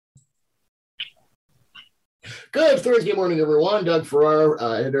Good Thursday morning, everyone. Doug Farrar,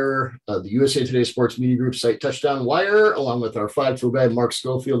 editor of the USA Today Sports Media Group site Touchdown Wire, along with our 5-tool guy, Mark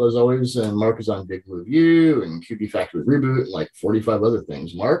Schofield, as always. And Mark is on Big Blue View and QB Factory Reboot and like 45 other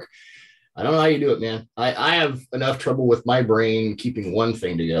things. Mark, I don't know how you do it, man. I have enough trouble with my brain keeping one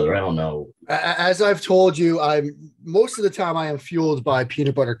thing together. I don't know. As I've told you, most of the time I am fueled by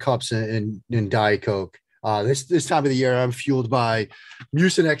peanut butter cups and Diet Coke. This time of the year, I'm fueled by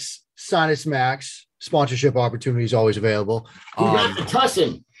Mucinex Sinus Max. Sponsorship opportunities always available. You got the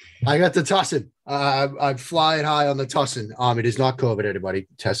Tussin. I got the Tussin. I'm flying high on the Tussin. It is not COVID, anybody.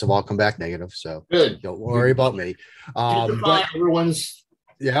 Tests have all come back negative, so good. Don't worry about me. But everyone's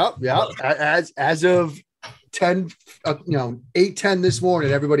yeah. As of 8:10 this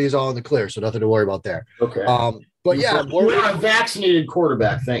morning, everybody is all in the clear, so nothing to worry about there. Okay. But yeah, you're a vaccinated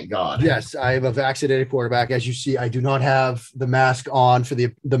quarterback, thank God. Yes, I am a vaccinated quarterback. As you see, I do not have the mask on for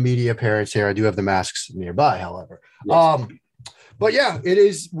the media appearance here. I do have the masks nearby, however. Yes. But yeah, it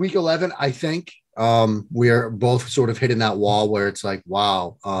is week 11. I think we are both sort of hitting that wall where it's like,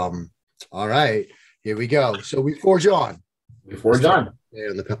 wow. All right, here we go. So we forge on.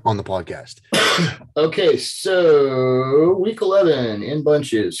 On the podcast. Okay, so week 11 in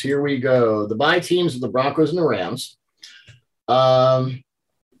bunches. Here we go. The bye teams of the Broncos and the Rams. Rams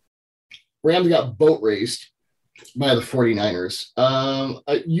got boat raced by the 49ers.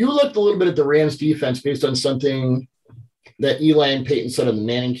 You looked a little bit at the Rams defense based on something that Eli and Peyton said on the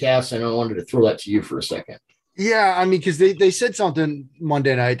Manning cast, and I wanted to throw that to you for a second. Yeah, I mean, because they said something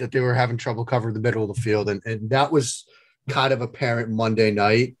Monday night that they were having trouble covering the middle of the field, and that was kind of apparent Monday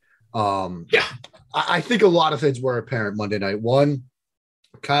night. I think a lot of things were apparent Monday night. One,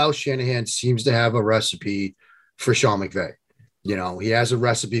 Kyle Shanahan seems to have a recipe for Sean McVay. He has a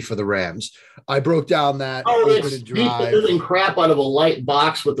recipe for the Rams. I broke down that it's beating crap out of a light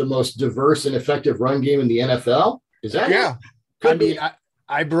box with the most diverse and effective run game in the NFL. Is that it?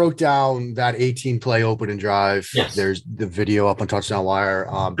 I broke down that 18-play opening drive. Yes. There's the video up on Touchdown Wire.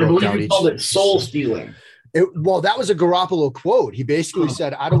 I believe you called it soul stealing. That was a Garoppolo quote. He basically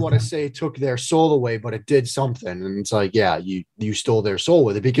said, I don't want to say it took their soul away, but it did something. And it's like, yeah, you stole their soul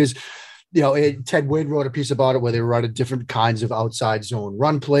with it because, Ted Wynn wrote a piece about it where they were running different kinds of outside zone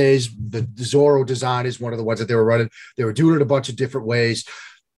run plays. The Zorro design is one of the ones that they were running. They were doing it a bunch of different ways.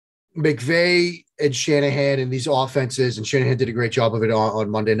 McVay and Shanahan and these offenses, and Shanahan did a great job of it on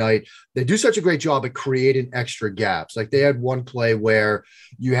Monday night. They do such a great job at creating extra gaps. Like they had one play where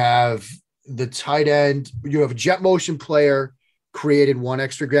you have the tight end, you have a jet motion player created one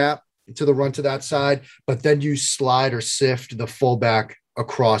extra gap to the run to that side, but then you slide or sift the fullback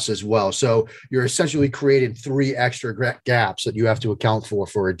across as well. So you're essentially creating three extra gaps that you have to account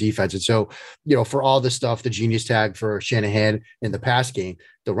for a defense. And so, for all this stuff, the genius tag for Shanahan in the pass game,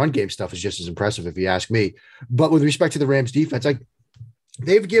 the run game stuff is just as impressive if you ask me. But with respect to the Rams defense,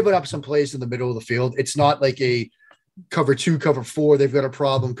 they've given up some plays in the middle of the field. It's not like a cover 2, cover 4, they've got a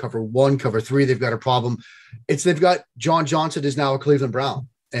problem. Cover 1, cover 3, they've got a problem. They've got John Johnson is now a Cleveland Brown,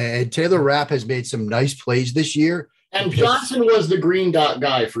 and Taylor Rapp has made some nice plays this year. And Johnson was the green dot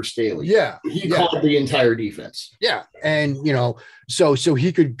guy for Staley. Yeah. He called the entire defense. Yeah. And, so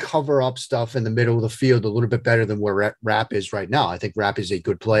he could cover up stuff in the middle of the field a little bit better than where Rapp is right now. I think Rapp is a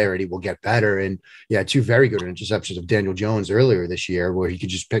good player and he will get better. And yeah, 2 very good interceptions of Daniel Jones earlier this year where he could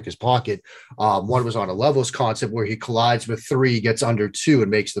just pick his pocket. One was on a levels concept where he collides with 3, gets under 2 and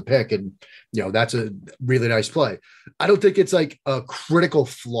makes the pick. And, that's a really nice play. I don't think it's like a critical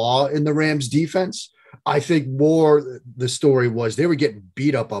flaw in the Rams defense. I think more the story was they were getting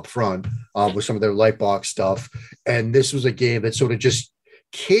beat up front with some of their light box stuff. And this was a game that sort of just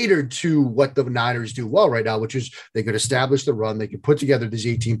catered to what the Niners do well right now, which is they could establish the run. They could put together these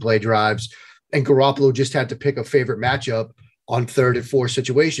 18-play drives. And Garoppolo just had to pick a favorite matchup on 3rd and 4th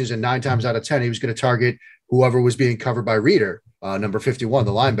situations. And 9 times out of 10, he was going to target whoever was being covered by Reader, number 51,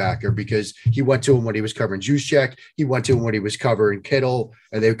 the linebacker, because he went to him when he was covering Juszczyk. He went to him when he was covering Kittle,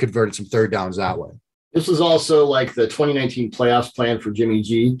 and they converted some 3rd downs that way. This was also like the 2019 playoffs plan for Jimmy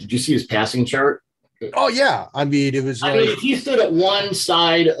G. Did you see his passing chart? Oh, yeah. I mean, it was if he stood at one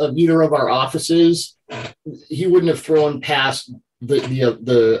side of either of our offices, he wouldn't have thrown past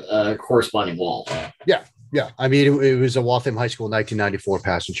the corresponding wall. Yeah. Yeah. I mean, it was a Waltham High School 1994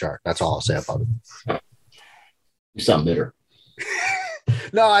 passing chart. That's all I'll say about it. You sound bitter.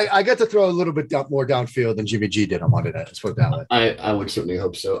 No, I got to throw a little bit more downfield than Jimmy G did on Monday night. Let's put it that way. I would certainly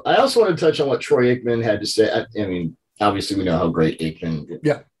hope so. I also want to touch on what Troy Aikman had to say. I mean, obviously we know how great Aikman is.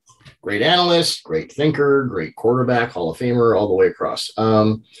 Yeah. Great analyst, great thinker, great quarterback, Hall of Famer, all the way across.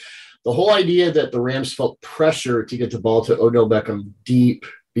 The whole idea that the Rams felt pressure to get the ball to Odell Beckham deep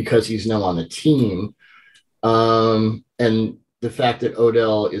because he's now on the team And the fact that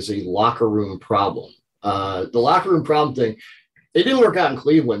Odell is a locker room problem. The locker room problem thing, it didn't work out in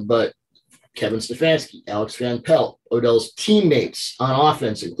Cleveland, but Kevin Stefanski, Alex Van Pelt, Odell's teammates on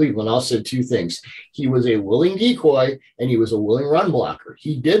offense in Cleveland all said two things. He was a willing decoy and he was a willing run blocker.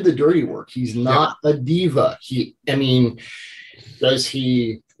 He did the dirty work. He's not a diva. Does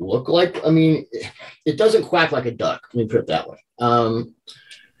he look like, it doesn't quack like a duck. Let me put it that way.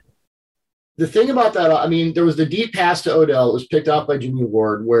 The thing about that, there was the deep pass to Odell. It was picked off by Jimmy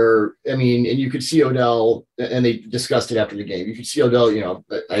Ward where, and you could see Odell, and they discussed it after the game. You could see Odell,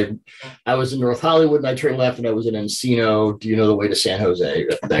 I was in North Hollywood and I turned left and I was in Encino. Do you know the way to San Jose?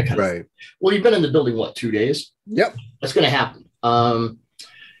 That kind of thing. Well, you've been in the building, 2 days? Yep. That's going to happen.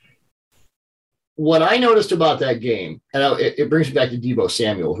 What I noticed about that game, and it brings me back to Deebo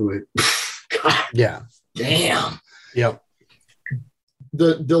Samuel, who, God, damn. Yep.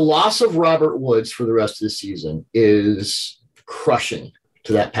 The loss of Robert Woods for the rest of the season is crushing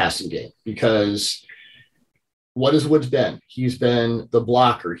to that passing game because what has Woods been? He's been the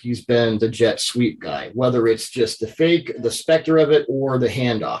blocker. He's been the jet sweep guy, whether it's just the specter of it or the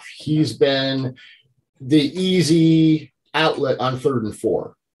handoff. He's been the easy outlet on 3rd and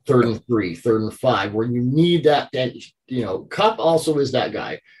 4, 3rd and 3, 3rd and 5, where you need that. And, Kupp also is that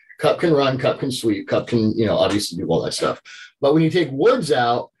guy. Kupp can run, Kupp can sweep, Kupp can, obviously do all that stuff. But when you take Woods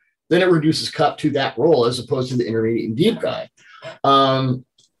out, then it reduces Kupp to that role as opposed to the intermediate and deep guy. And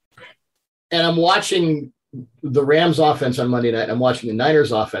I'm watching the Rams offense on Monday night. I'm watching the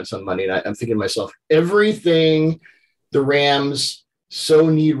Niners offense on Monday night. I'm thinking to myself, everything the Rams so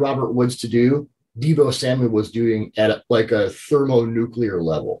need Robert Woods to do, Deebo Samuel was doing at a thermonuclear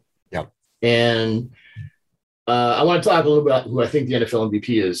level. Yeah. And I want to talk a little bit about who I think the NFL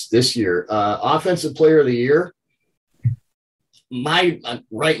MVP is this year. Offensive Player of the Year.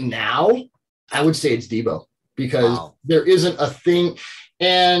 Right now, I would say it's Deebo because there isn't a thing.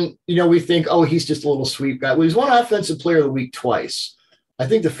 And, we think, he's just a little sweep guy. Well, he's won Offensive Player of the Week twice. I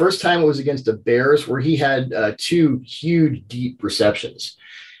think the first time it was against the Bears where he had 2 huge, deep receptions.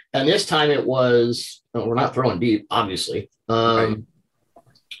 And this time it was, we're not throwing deep, obviously.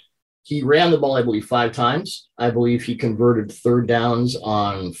 He ran the ball, I believe, 5 times. I believe he converted 3rd downs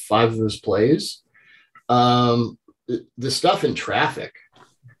on 5 of his plays. The stuff in traffic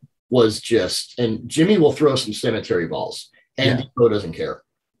was just, and Jimmy will throw some cemetery balls, and Deebo doesn't care.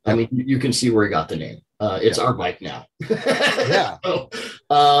 You can see where he got the name. It's our bike now. So,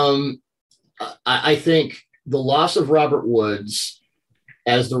 I think the loss of Robert Woods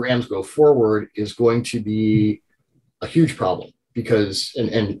as the Rams go forward is going to be a huge problem because,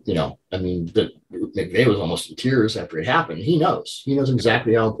 McVay was almost in tears after it happened. He knows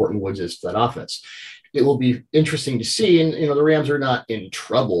exactly how important Woods is to that offense. It will be interesting to see. And, the Rams are not in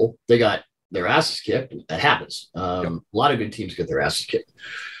trouble. They got their asses kicked. That happens. A lot of good teams get their asses kicked.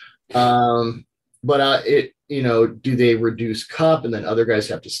 Do they reduce Kupp and then other guys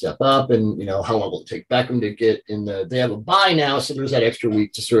have to step up? And, how long will it take Beckham to get they have a bye now. So there's that extra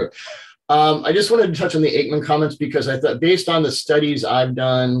week to sort of, I just wanted to touch on the Aikman comments because I thought based on the studies I've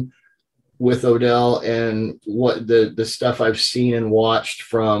done with Odell and what the stuff I've seen and watched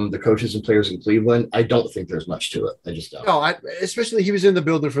from the coaches and players in Cleveland, I don't think there's much to it. I just don't. No, especially he was in the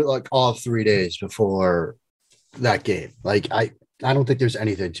building for all 3 days before that game. I don't think there's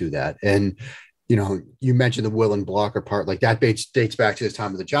anything to that. And, you mentioned the willing blocker part, that dates back to his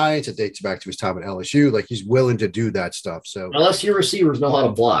time with the Giants. It dates back to his time at LSU. He's willing to do that stuff. So unless your receivers know how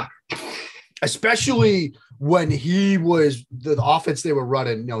to block. Especially when he was the offense they were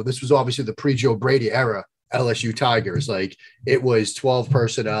running, this was obviously the pre-Joe Brady era LSU Tigers. It was 12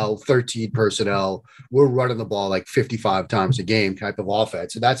 personnel, 13 personnel. We're running the ball 55 times a game type of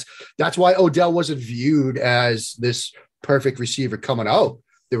offense. And that's why Odell wasn't viewed as this perfect receiver coming out.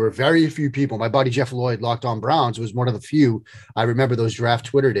 There were very few people. My buddy Jeff Lloyd, Locked On Browns, was one of the few. I remember those draft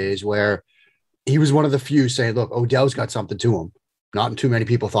Twitter days where he was one of the few saying, look, Odell's got something to him. Not too many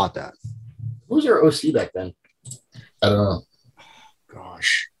people thought that. Who was our OC back then? I don't know.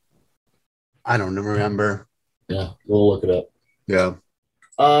 Gosh. I don't remember. Yeah, we'll look it up. Yeah.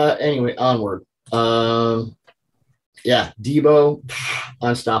 Anyway, onward. Deebo,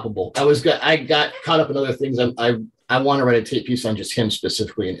 unstoppable. I got caught up in other things. I want to write a tape piece on just him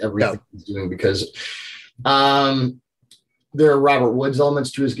specifically and everything he's doing because there are Robert Woods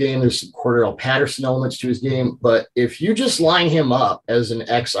elements to his game. There's some Cordell Patterson elements to his game. But if you just line him up as an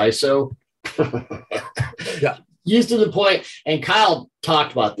ex-ISO, he's to the point, and Kyle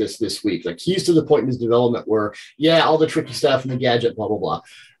talked about this week. He's to the point in his development where, all the tricky stuff and the gadget, blah, blah,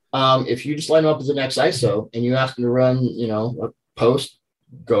 blah. If you just line him up as an ex-ISO and you ask him to run, a post,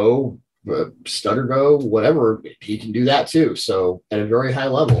 go, stutter go, whatever, he can do that too. So at a very high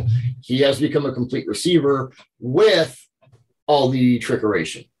level, he has become a complete receiver with all the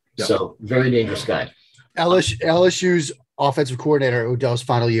trickeration. Yep. So very dangerous guy. LSU's offensive coordinator, Odell's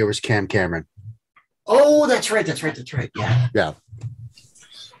final year was Cam Cameron. Oh, that's right. Yeah.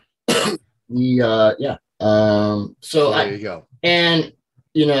 Yeah. So there you go. And,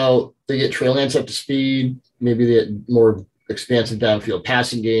 they get Trey Lance up to speed. Maybe they get more expansive downfield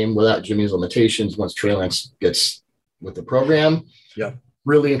passing game without Jimmy's limitations once Trey Lance gets with the program. Yeah.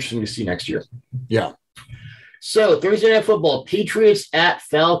 Really interesting to see next year. Yeah. So Thursday Night Football, Patriots at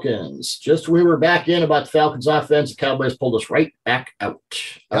Falcons. Just we were back in about the Falcons offense, the Cowboys pulled us right back out.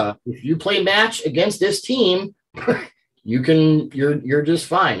 Yep. If you play match against this team, you're just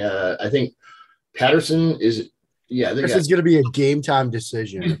fine. I think Patterson is this is going to be a game time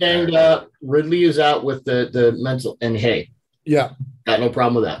decision. He's banged up. Ridley is out with the mental, and hey, got no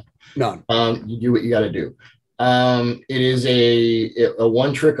problem with that. None. You do what you got to do. It is a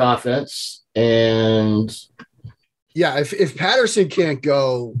one trick offense, and if Patterson can't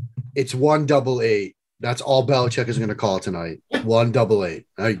go, it's 1-8. That's all Belichick is going to call tonight.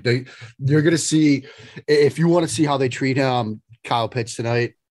 1-8. You're going to see, if you want to see how they treat him, Kyle Pitts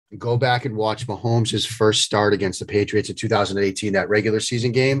tonight. Go back and watch Mahomes' first start against the Patriots in 2018, that regular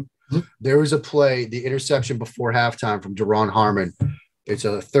season game. Mm-hmm. There was a play, the interception before halftime from Deron Harmon. It's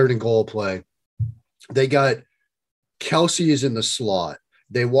a 3rd and goal play. They got Kelsey is in the slot.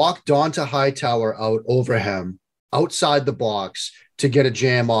 They walked Donta Hightower out over him outside the box to get a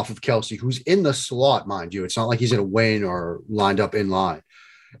jam off of Kelsey, who's in the slot, mind you. It's not like he's in a wing or lined up in line.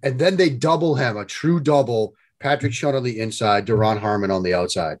 And then they double him, a true double. Patrick Chung on the inside, Deron Harmon on the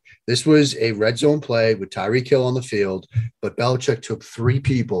outside. This was a red zone play with Tyreek Hill on the field, but Belichick took 3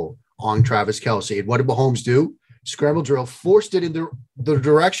 people on Travis Kelce. And what did Mahomes do? Scramble drill, forced it in the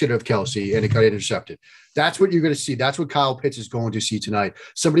direction of Kelsey, and it got intercepted. That's what you're going to see. That's what Kyle Pitts is going to see tonight.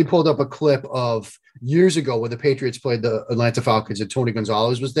 Somebody pulled up a clip of years ago when the Patriots played the Atlanta Falcons and Tony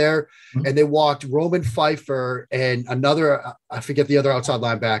Gonzalez was there, and they walked Roman Pfeiffer and another, I forget the other outside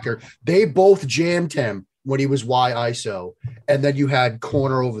linebacker. They both jammed him when he was ISO, and then you had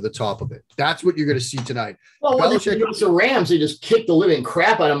corner over the top of it. That's what you're going to see tonight. Well, when Belichick, the Rams, they just kicked the living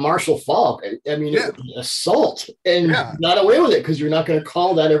crap out of Marshall Faulk. I mean, it was an assault, and got away with it because you're not going to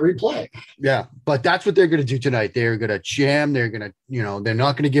call that every play. Yeah, but that's what they're going to do tonight. They're going to jam. They're going to, they're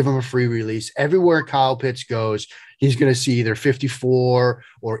not going to give him a free release. Everywhere Kyle Pitts goes, he's going to see either 54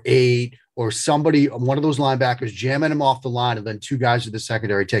 or 8 or somebody, one of those linebackers jamming him off the line, and then 2 guys in the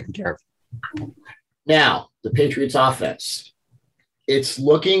secondary taking care of him. Now, the Patriots offense, it's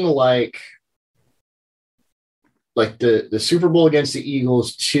looking like the Super Bowl against the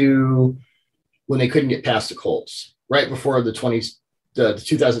Eagles when they couldn't get past the Colts, right before the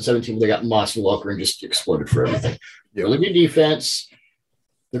 2017, they got Moss and Walker and just exploded for everything. Really good defense.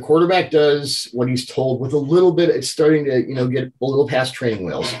 The quarterback does what he's told with a little bit. It's starting to, get a little past training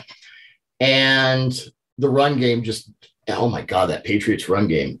wheels. And the run game just, oh my God, that Patriots run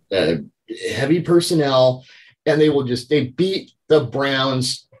game. Heavy personnel, and they beat the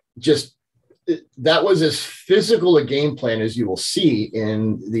Browns. That was as physical a game plan as you will see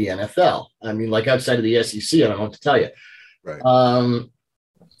in the NFL. I mean, like outside of the SEC, I don't know what to tell you. Right.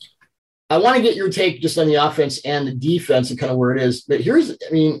 I want to get your take just on the offense and the defense and kind of where it is. But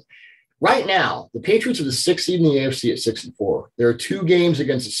right now, the Patriots are the 6th seed in the AFC at 6-4. There are 2 games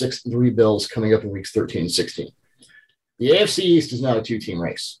against the 6-3 Bills coming up in weeks 13 and 16. The AFC East is now a 2-team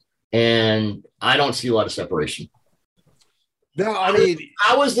race. And I don't see a lot of separation. No, I mean,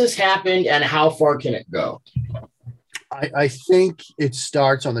 how has this happened and how far can it go? I think it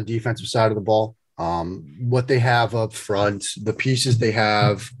starts on the defensive side of the ball. What they have up front, the pieces they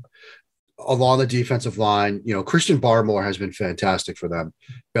have along the defensive line, Christian Barmore has been fantastic for them.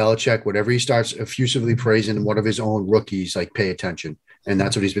 Belichick, whatever he starts effusively praising one of his own rookies, pay attention. And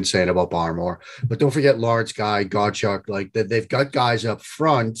that's what he's been saying about Barmore. But don't forget Lawrence Guy, Godchuk, they've got guys up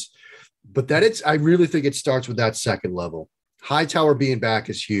front. But I really think it starts with that second level. Hightower being back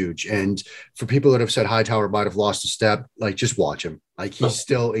is huge. And for people that have said Hightower might have lost a step, just watch him. He's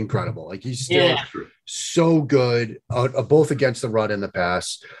still incredible. He's still so good, both against the run and the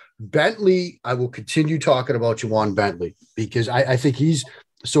pass. Bentley, I will continue talking about Juwan Bentley because I think he's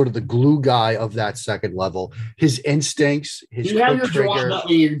sort of the glue guy of that second level. His instincts, his do you have your Juwan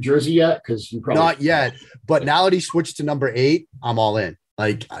Bentley jersey yet? Because you probably not yet. But now that he switched to number 8, I'm all in.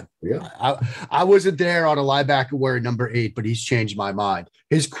 I wasn't there on a linebacker wearing number 8, but he's changed my mind.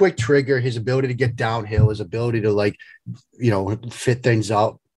 His quick trigger, his ability to get downhill, his ability to fit things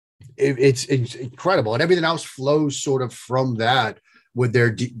up. It's incredible. And everything else flows sort of from that. with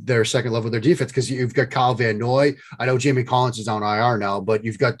their second level, their defense, because you've got Kyle Van Noy. I know Jamie Collins is on IR now, but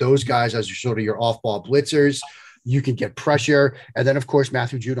you've got those guys as sort of your off-ball blitzers. You can get pressure. And then, of course,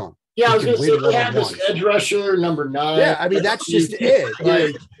 Matthew Judon. Yeah, I was going to say they have this edge rusher, number 9. Yeah, I mean, that's just it.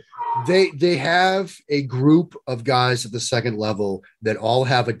 Like, they have a group of guys at the second level that all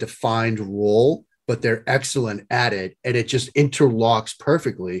have a defined role, but they're excellent at it. And it just interlocks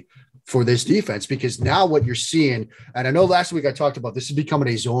perfectly for this defense, because now what you're seeing, and I know last week I talked about this is becoming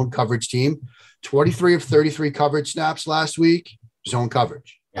a zone coverage team. 23 of 33 coverage snaps last week, zone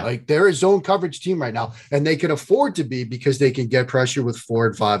coverage. Yeah. Like, they're a zone coverage team right now, and they can afford to be, because they can get pressure with 4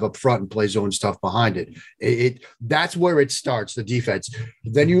 and 5 up front and play zone stuff behind it. That's where it starts, the defense.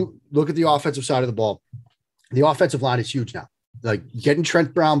 Then you look at the offensive side of the ball. The offensive line is huge now. Like, getting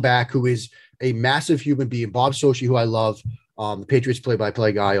Trent Brown back, who is a massive human being. Bob Sochi, who I love, the Patriots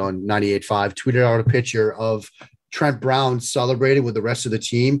play-by-play guy on 98.5, tweeted out a picture of Trent Brown celebrating with the rest of the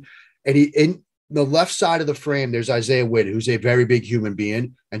team. And in the left side of the frame, there's Isaiah Witt, who's a very big human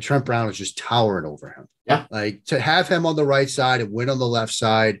being, and Trent Brown is just towering over him. Yeah. Like, to have him on the right side and Wynn on the left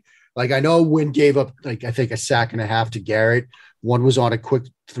side. Like, I know Wynn gave up, like, I think a sack and a half to Garrett. One was on a quick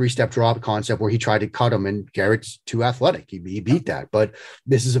 3-step drop concept where he tried to cut him, and Garrett's too athletic. He beat that. But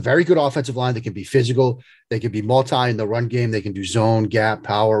this is a very good offensive line that can be physical. They can be multi in the run game. They can do zone, gap,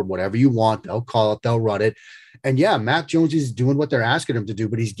 power, whatever you want. They'll call it. They'll run it. And yeah, Mac Jones is doing what they're asking him to do,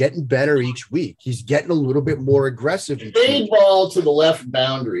 but he's getting better each week. He's getting a little bit more aggressive. Fade ball to the left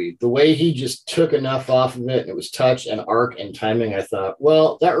boundary, the way he just took enough off of it, and it was touch and arc and timing. I thought,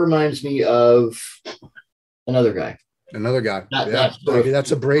 well, that reminds me of another guy. Maybe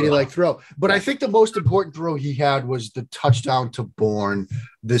that's a Brady-like throw. But I think the most important throw he had was the touchdown to Bourne,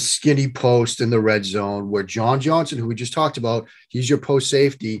 the skinny post in the red zone, where John Johnson, who we just talked about, he's your post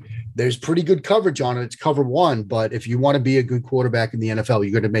safety. There's pretty good coverage on it. It's cover 1. But if you want to be a good quarterback in the NFL,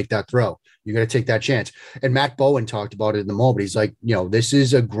 you're going to make that throw. You're going to take that chance. And Matt Bowen talked about it in the moment. He's like, this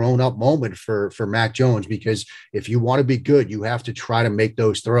is a grown-up moment for Mac Jones, because if you want to be good, you have to try to make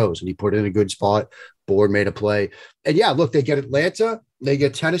those throws. And he put it in a good spot. Board made a play. And yeah, look, they get Atlanta. They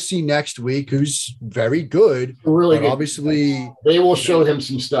get Tennessee next week, who's very good. Really good. Obviously, they will show him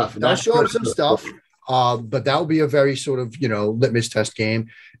some stuff. They'll show him some stuff. But that will be a very sort of, litmus test game.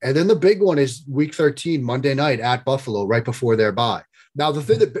 And then the big one is week 13, Monday night at Buffalo, right before their bye. Now, the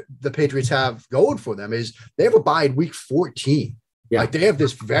thing that the Patriots have going for them is they have a bye in week 14. Yeah. Like, they have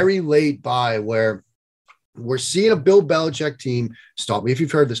this very late bye where we're seeing a Bill Belichick team, stop me if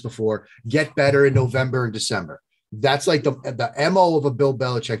you've heard this before, get better in November and December. That's like the MO of a Bill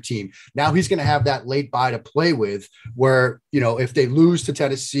Belichick team. Now he's going to have that late bye to play with where, if they lose to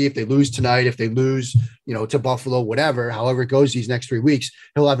Tennessee, if they lose tonight, if they lose, to Buffalo, whatever, however it goes these next 3 weeks,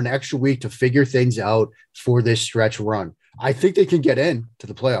 he'll have an extra week to figure things out for this stretch run. I think they can get in to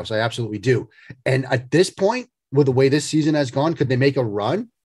the playoffs. I absolutely do. And at this point, with the way this season has gone, could they make a run?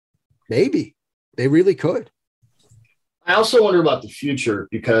 Maybe. They really could. I also wonder about the future,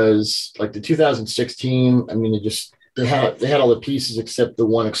 because like the 2016, I mean, they had all the pieces except the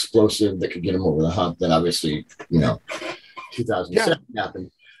one explosive that could get them over the hump. That obviously, 2007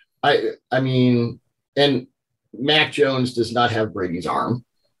 happened. I mean, and Mac Jones does not have Brady's arm.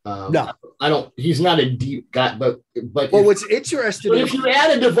 No, I don't. He's not a deep guy, but what's interesting. But if you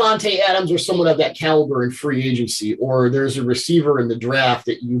add a Devontae Adams or someone of that caliber in free agency, or there's a receiver in the draft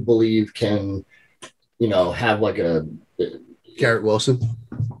that you believe can, have like a Garrett Wilson,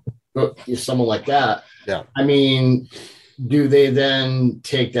 someone like that. Yeah. I mean, do they then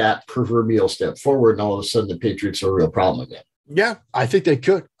take that proverbial step forward, and all of a sudden the Patriots are a real problem again? Yeah, I think they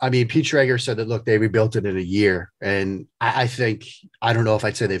could. I mean, Pete Schrager said that, look, they rebuilt it in a year. And I think, I don't know if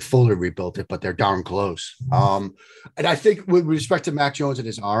I'd say they fully rebuilt it, but they're darn close. And I think with respect to Mac Jones and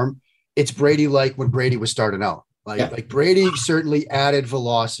his arm, it's Brady like when Brady was starting out. Like Brady certainly added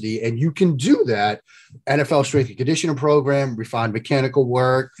velocity, and you can do that. NFL strength and conditioning program, refined mechanical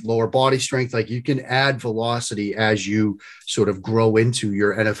work, lower body strength. Like, you can add velocity as you sort of grow into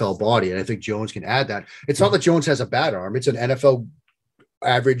your NFL body. And I think Jones can add that. It's not that Jones has a bad arm. It's an NFL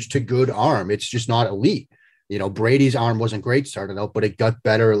average to good arm. It's just not elite. Brady's arm wasn't great starting out, but it got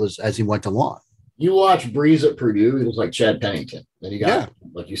better as he went along. You watch Breeze at Purdue, it was like Chad Pennington. Then he got,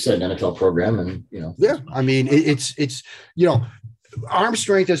 like you said, an NFL program, and Yeah, I mean, it's arm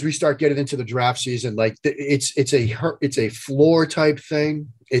strength as we start getting into the draft season. Like, it's a floor type thing.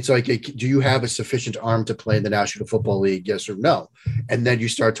 It's like, do you have a sufficient arm to play in the National Football League? Yes or no? And then you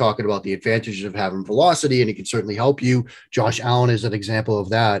start talking about the advantages of having velocity, and it can certainly help you. Josh Allen is an example of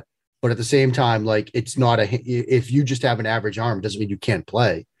that. But at the same time, like, it's not if you just have an average arm, it doesn't mean you can't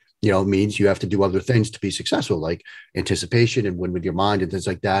play. means you have to do other things to be successful, like anticipation and win with your mind and things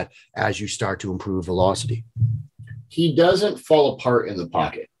like that as you start to improve velocity. He doesn't fall apart in the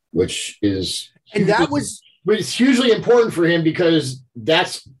pocket, which is hugely important for him because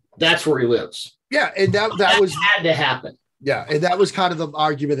that's where he lives. Yeah, and that had to happen. Yeah, and that was kind of the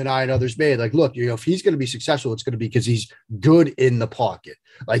argument that I and others made. Like, look, if he's going to be successful, it's going to be because he's good in the pocket.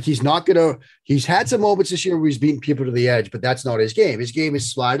 Like, he's had some moments this year where he's beating people to the edge, but that's not his game. His game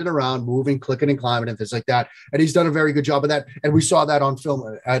is sliding around, moving, clicking and climbing and things like that. And he's done a very good job of that. And we saw that on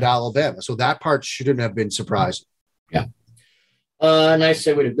film at Alabama. So that part shouldn't have been surprising. Yeah. Nice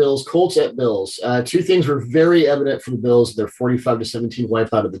segue to Bills. Colts at Bills. Two things were very evident for the Bills. Their 45-17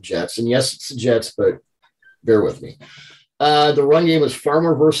 wipeout of the Jets. And yes, it's the Jets, but bear with me. The run game was far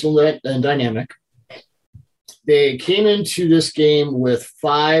more versatile and dynamic. They came into this game with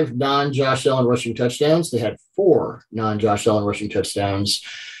 5 non-Josh Allen rushing touchdowns. They had 4 non-Josh Allen rushing touchdowns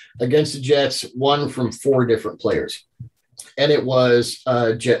against the Jets, 1 from 4 different players. And it was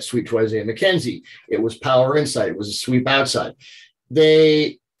a jet sweep to Isaiah McKenzie. It was power inside. It was a sweep outside.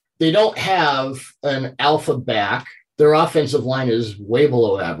 They don't have an alpha back. Their offensive line is way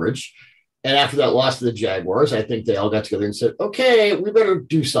below average. And after that loss to the Jaguars, I think they all got together and said, okay, we better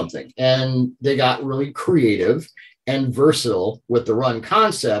do something. And they got really creative and versatile with the run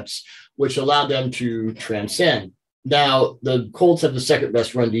concepts, which allowed them to transcend. Now, the Colts have the second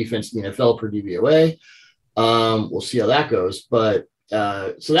best run defense in the NFL per DVOA. We'll see how that goes. But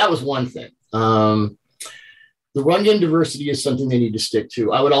so that was one thing. The run game diversity is something they need to stick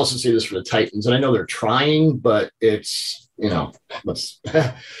to. I would also say this for the Titans. And I know they're trying, but it's,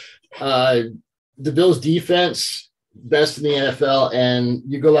 the Bills defense, best in the NFL. And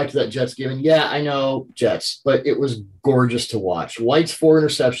you go back to that Jets game, and yeah, I know Jets, but it was gorgeous to watch. White's 4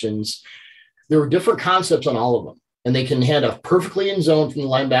 interceptions. There were different concepts on all of them, and they can hand off perfectly in zone from the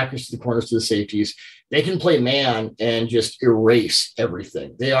linebackers to the corners to the safeties. They can play man and just erase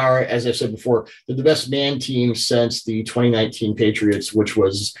everything. They are, as I've said before, they're the best man team since the 2019 Patriots, which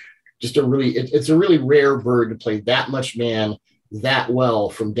was just it's a really rare bird to play that much man that well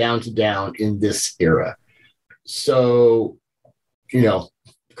from down to down in this era. So,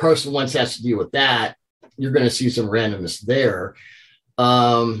 Carson Wentz has to deal with that. You're going to see some randomness there.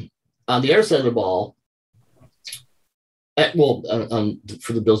 On the other side of the ball,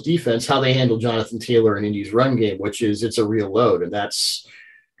 for the Bills defense, how they handle Jonathan Taylor and Indy's run game, which is it's a real load. And that's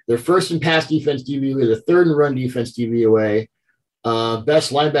their first in pass defense DVOA, the third in run defense DVOA,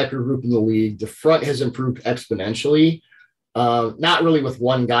 best linebacker group in the league. The front has improved exponentially. Not really with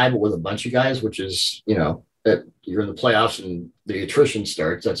one guy, but with a bunch of guys, which is, that you're in the playoffs and the attrition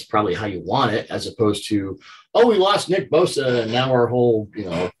starts. That's probably how you want it, as opposed to, we lost Nick Bosa and now our whole,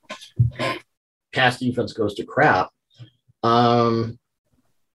 pass defense goes to crap. But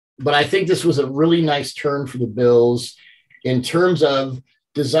I think this was a really nice turn for the Bills in terms of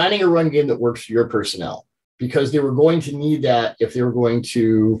designing a run game that works for your personnel, because they were going to need that if they were going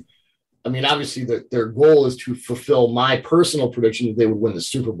to. I mean, obviously, their goal is to fulfill my personal prediction that they would win the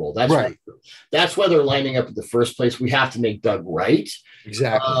Super Bowl. That's right. That's why they're lining up in the first place. We have to make Doug right.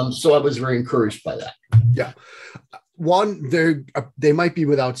 Exactly. So I was very encouraged by that. Yeah. One, they might be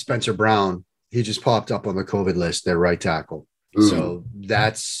without Spencer Brown. He just popped up on the COVID list, their right tackle. So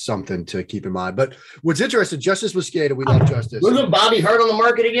that's something to keep in mind. But what's interesting, Justice Mosqueda, we love Justice. Wasn't Bobby Hart on the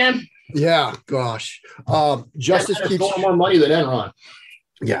market again? Yeah, gosh. Justice keeps more money than Enron.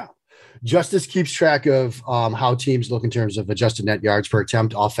 Yeah. Justice keeps track of how teams look in terms of adjusted net yards per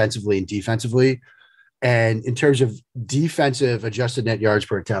attempt offensively and defensively. And in terms of defensive adjusted net yards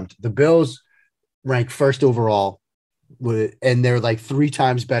per attempt, the Bills rank first overall, and they're like 3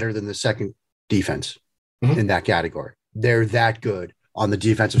 times better than the second defense in that category. They're that good on the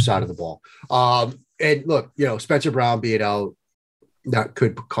defensive side of the ball. And look, Spencer Brown being out, that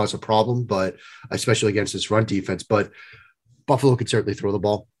could cause a problem, but especially against this run defense. But Buffalo can certainly throw the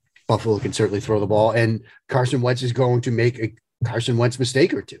ball. And Carson Wentz is going to make a Carson Wentz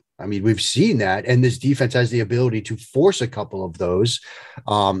mistake or two. I mean, we've seen that, and this defense has the ability to force a couple of those.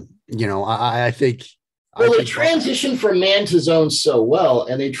 I think. Well, they transition from man to zone so well,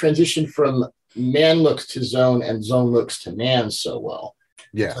 and they transition from man looks to zone and zone looks to man so well.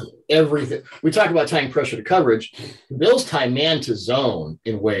 Yeah. So everything. We talk about tying pressure to coverage. The Bills tie man to zone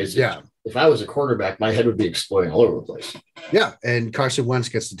in ways. Yeah. If I was a quarterback, my head would be exploding all over the place. Yeah, and Carson Wentz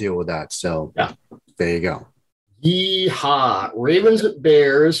gets to deal with that. So there you go. Yeehaw. Ravens at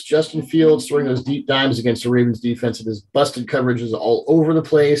Bears. Justin Fields throwing those deep dimes against the Ravens defense, and his busted coverages all over the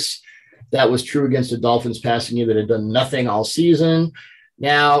place. That was true against the Dolphins passing game that had done nothing all season.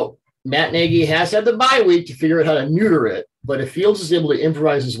 Now, Matt Nagy has had the bye week to figure out how to neuter it. But if Fields is able to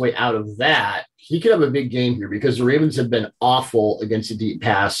improvise his way out of that, he could have a big game here because the Ravens have been awful against the deep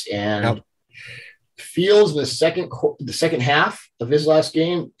pass. And Fields in the second half of his last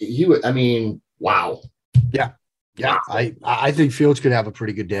game, wow. Yeah. Wow. I think Fields could have a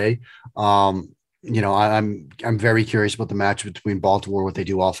pretty good day. I'm very curious about the match between Baltimore, what they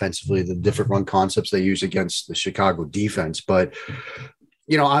do offensively, the different run concepts they use against the Chicago defense. But,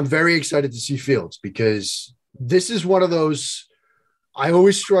 I'm very excited to see Fields because this is one of those, I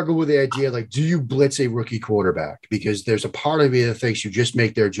always struggle with the idea, like, do you blitz a rookie quarterback? Because there's a part of me that thinks you just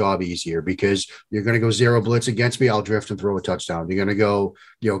make their job easier because you're going to go zero blitz against me. I'll drift and throw a touchdown. You're going to go,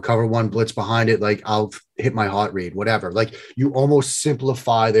 cover one blitz behind it. Like I'll hit my hot read, whatever. Like you almost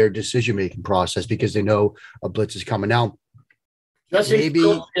simplify their decision-making process because they know a blitz is coming out. Maybe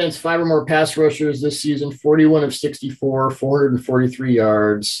against 5 or more pass rushers this season, 41 of 64, 443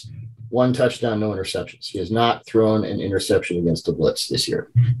 yards, 1 touchdown, no interceptions. He has not thrown an interception against the blitz this year.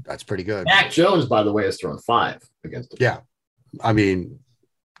 That's pretty good. Mac Jones, by the way, has thrown 5 against the blitz. Yeah. I mean,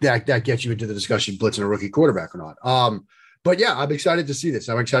 that gets you into the discussion, blitzing a rookie quarterback or not. But yeah, I'm excited to see this.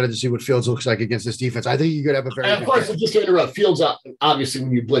 I'm excited to see what Fields looks like against this defense. I think you could have a very and of course, just to interrupt, Fields, obviously,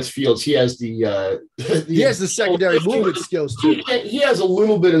 when you blitz Fields, he has he has the secondary movement skills too. He has a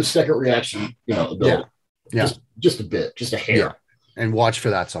little bit of second reaction, ability. Yeah. Just a bit, just a hair. Yeah. And watch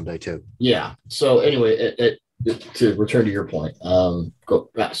for that someday too. Yeah. So anyway, to return to your point,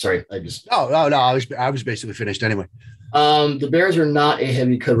 sorry, I was basically finished anyway. The Bears are not a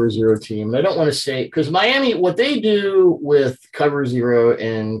heavy cover zero team. And I don't want to say because Miami, what they do with cover zero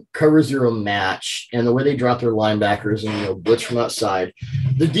and cover zero match and the way they drop their linebackers and blitz from outside,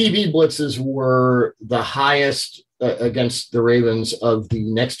 the DB blitzes were the highest against the Ravens of the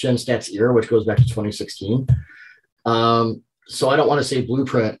next gen stats era, which goes back to 2016. So I don't want to say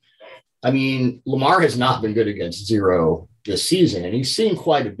blueprint. I mean, Lamar has not been good against zero this season, and he's seen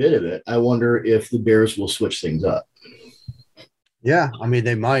quite a bit of it. I wonder if the Bears will switch things up. Yeah, I mean,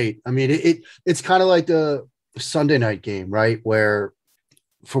 they might. I mean, it's kind of like the Sunday night game, right? Where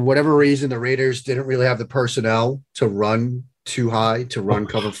for whatever reason, the Raiders didn't really have the personnel to run too high, to run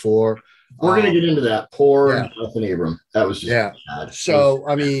cover 4. We're going to get into that. Poor Jonathan Abram. That was just bad. So,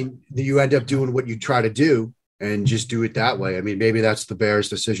 I mean, you end up doing what you try to do and just do it that way. I mean, maybe that's the Bears'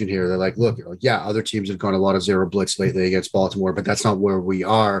 decision here. They're like, look, other teams have gone a lot of zero blitz lately against Baltimore, but that's not where we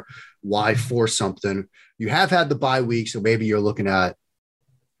are. Why force something? You have had the bye week, so maybe you're looking at,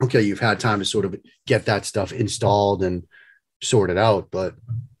 okay, you've had time to sort of get that stuff installed and sorted out, but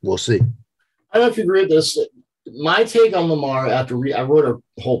we'll see. I don't know if you agree with this. My take on Lamar after I wrote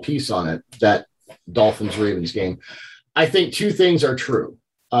a whole piece on it, that Dolphins-Ravens game. I think 2 things are true.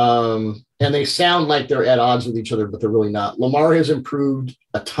 And they sound like they're at odds with each other, but they're really not. Lamar has improved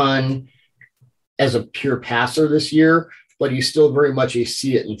a ton as a pure passer this year, but he's still very much a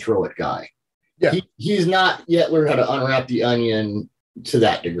see it and throw it guy. Yeah. He's not yet learned how to unwrap the onion to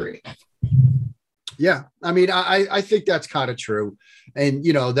that degree. Yeah. I mean, I think that's kind of true. And,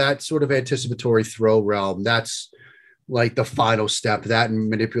 that sort of anticipatory throw realm, that's like the final step. That and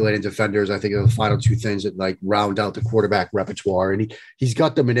manipulating defenders, I think, are the final 2 things that like round out the quarterback repertoire. And he's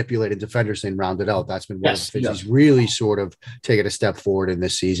got the manipulated defenders thing rounded out. That's been one of the things he's really sort of taken a step forward in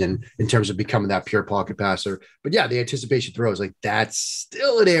this season in terms of becoming that pure pocket passer. But yeah, the anticipation throws, like that's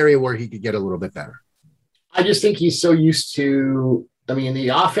still an area where he could get a little bit better. I just think he's so used to, I mean, the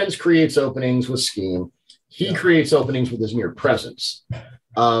offense creates openings with scheme. He creates openings with his mere presence.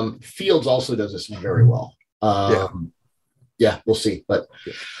 Fields also does this very well. We'll see. But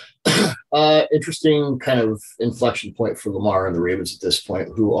interesting kind of inflection point for Lamar and the Ravens at this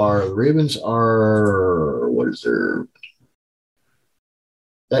point, the Ravens are, what is their,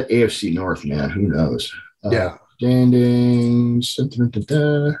 that AFC North, man, who knows? Standings.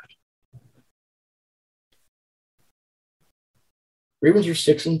 Ravens are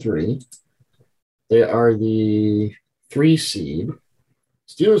 6-3. They are the 3 seed.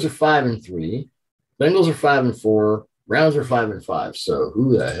 Steelers are 5-3. Bengals are 5-4. Browns are 5-5. So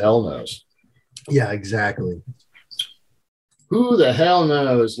who the hell knows? Yeah, exactly. Who the hell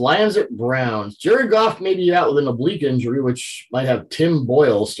knows? Lions at Browns. Jared Goff may be out with an oblique injury, which might have Tim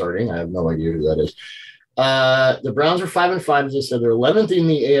Boyle starting. I have no idea who that is. The Browns are 5-5, as I said. They're 11th in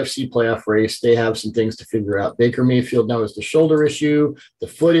the AFC playoff race. They have some things to figure out. Baker Mayfield now has the shoulder issue, the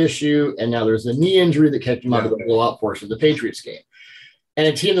foot issue, and now there's the knee injury that kept him out of the blowout portion of the Patriots game. And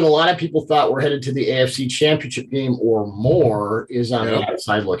a team that a lot of people thought were headed to the AFC Championship game or more is on the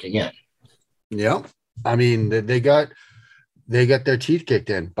outside looking in. Yeah. I mean, they got their teeth kicked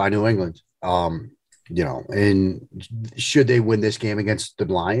in by New England. And should they win this game against the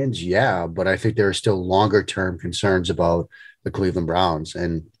Lions? Yeah, but I think there are still longer term concerns about the Cleveland Browns.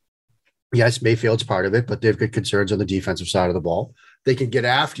 And yes, Mayfield's part of it, but they've got concerns on the defensive side of the ball. They can get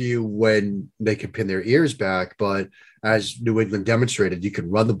after you when they can pin their ears back, but as New England demonstrated, you can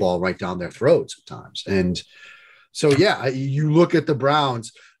run the ball right down their throats sometimes. And so, yeah, you look at the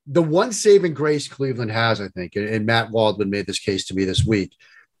Browns, the one saving grace Cleveland has, I think, and Matt Waldman made this case to me this week.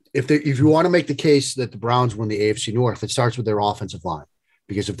 If you want to make the case that the Browns win the AFC North, it starts with their offensive line.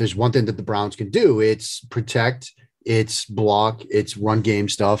 Because if there's one thing that the Browns can do, it's protect, it's block, it's run game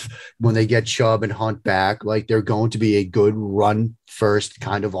stuff. When they get Chubb and Hunt back, like they're going to be a good run first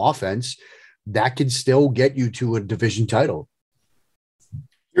kind of offense that can still get you to a division title.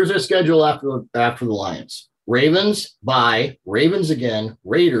 Here's their schedule after the Lions. Ravens, bye, Ravens again,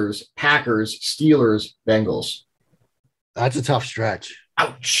 Raiders, Packers, Steelers, Bengals. That's a tough stretch.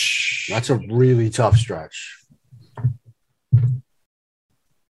 Ouch. That's a really tough stretch.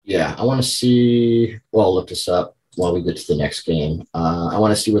 Yeah, I want to see. Well, I'll look this up while we get to the next game. I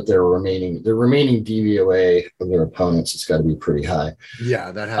want to see what their remaining DVOA of their opponents. It's got to be pretty high.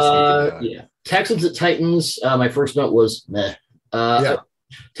 Yeah, that has to be pretty high. Yeah. Texans at Titans. My first note was meh.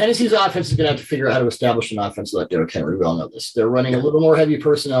 Tennessee's offense is going to have to figure out how to establish an offense like Derrick Henry. We all know this. They're running a little more heavy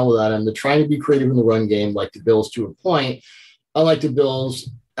personnel without him. They're trying to be creative in the run game, like the Bills to a point. Unlike the Bills,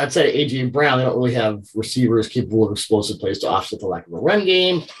 outside of A.J. Brown, they don't really have receivers capable of explosive plays to offset the lack of a run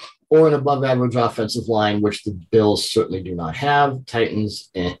game or an above-average offensive line, which the Bills certainly do not have. Titans,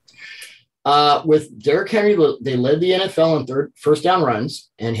 with Derrick Henry, they led the NFL in first down runs,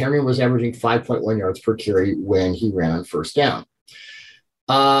 and Henry was averaging 5.1 yards per carry when he ran on first down.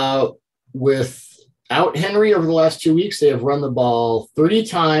 Without Henry over the last 2 weeks, they have run the ball 30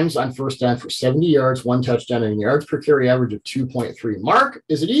 times on first down for 70 yards, 1 touchdown, and yards per carry average of 2.3. Mark,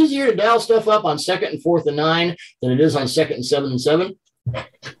 is it easier to dial stuff up on 2nd and 4th and 9 than it is on 2nd and 7 and 7?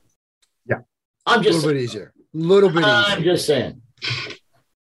 Yeah. I'm just a little bit easier. I'm just saying.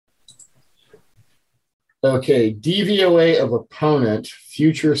 Okay, DVOA of opponent,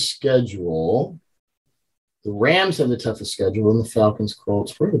 future schedule. The Rams have the toughest schedule, and the Falcons,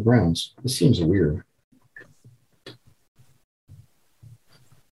 Colts. Where are the Browns? This seems weird.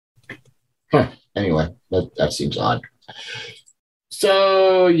 Anyway, that seems odd.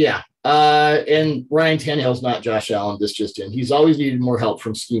 So, yeah. And Ryan Tannehill's not Josh Allen. This just in. He's always needed more help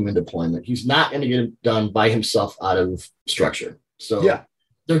from scheme and deployment. He's not going to get it done by himself out of structure. So, yeah.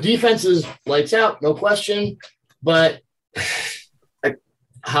 Their defense is lights out, no question. But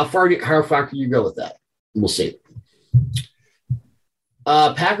how far can you go with that? We'll see.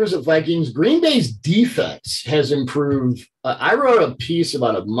 Packers at Vikings. Green Bay's defense has improved. I wrote a piece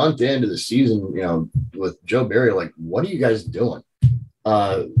about a month into the season, with Joe Barry, like, what are you guys doing?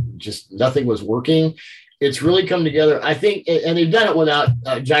 Just nothing was working. It's really come together. I think, and they've done it without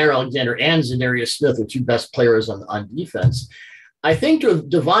Jair Alexander and Zadarius Smith, the two best players on defense. I think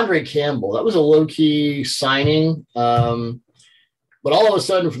Devondre Campbell, that was a low-key signing. But all of a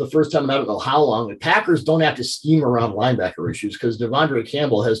sudden, for the first time in I don't know how long, the Packers don't have to scheme around linebacker issues because Devondre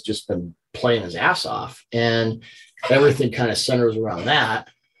Campbell has just been playing his ass off, and everything kind of centers around that.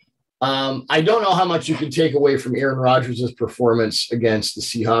 I don't know how much you can take away from Aaron Rodgers' performance against the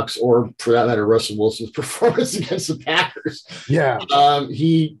Seahawks, or for that matter, Russell Wilson's performance against the Packers. Yeah.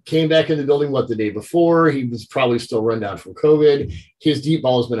 He came back in the building, the day before? He was probably still run down from COVID. His deep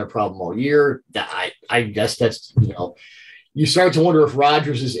ball has been a problem all year. I guess that's, you start to wonder if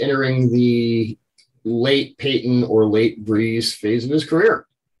Rodgers is entering the late Peyton or late Breeze phase of his career,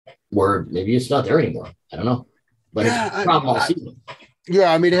 where maybe it's not there anymore. I don't know. But it's a problem all season.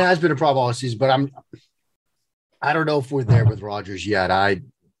 Yeah, I mean, it has been a problem all season, but I don't know if we're there with Rodgers yet. I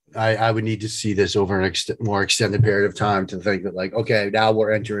would need to see this over an more extended period of time to think that, like, okay, now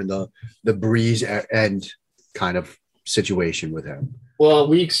we're entering the Breeze end kind of situation with him. Well,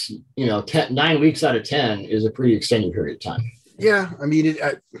 9 weeks out of 10 is a pretty extended period of time. Yeah, I mean,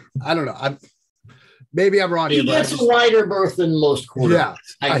 I don't know. Maybe I'm wrong here. He gets a wider berth than most quarterbacks.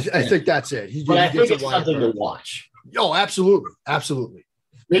 Yeah, I think that's it. But I think it's something to watch. Oh, absolutely. Absolutely.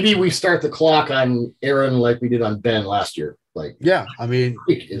 Maybe we start the clock on Aaron like we did on Ben last year. Like, yeah, I mean,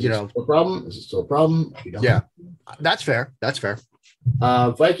 is it still a problem? Is it still a problem? Yeah, that's fair. That's fair.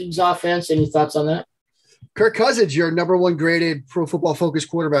 Vikings offense, any thoughts on that? Kirk Cousins, your number one graded Pro Football Focus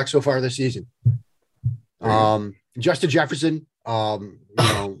quarterback so far this season. Justin Jefferson,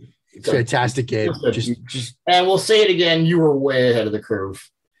 fantastic game. Just, and we'll say it again. You were way ahead of the curve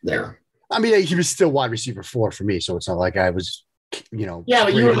there. I mean, he was still wide receiver 4 for me, so it's not like I was Yeah,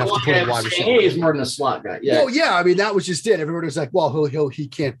 but you were enough to put a wide saying, receiver. hey, he's more than a slot guy. Yeah. Well, yeah, I mean, that was just it. Everybody was like, well, he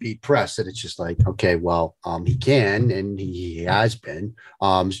can't beat press. And it's just like, okay, well, he can, and he has been.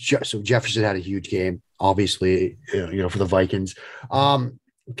 So Jefferson had a huge game, obviously, for the Vikings.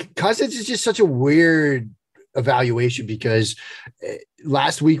 Cousins is just such a weird evaluation because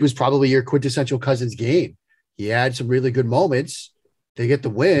last week was probably your quintessential Cousins game. He had some really good moments. They get the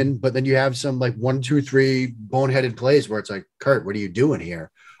win, but then you have some like 1, 2, 3 boneheaded plays where it's like, Kurt, what are you doing here?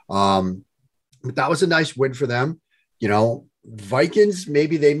 But that was a nice win for them. Vikings,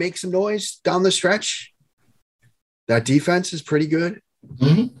 maybe they make some noise down the stretch. That defense is pretty good.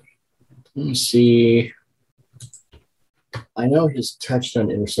 Mm-hmm. Let me see. I know his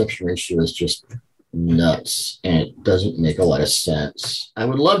touchdown interception ratio is just nuts, and it doesn't make a lot of sense. I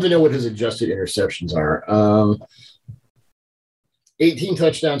would love to know what his adjusted interceptions are. 18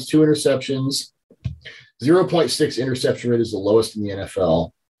 touchdowns, 2 interceptions, 0.6 interception rate is the lowest in the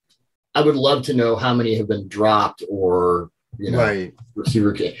NFL. I would love to know how many have been dropped or, right.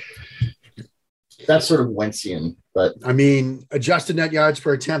 Receiver. That's sort of Wentzian, but I mean, adjusted net yards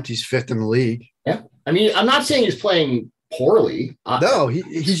per attempt, he's 5th in the league. Yeah. I mean, I'm not saying he's playing poorly. No,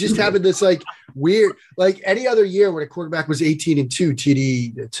 he's just having this like weird, like any other year when a quarterback was 18-2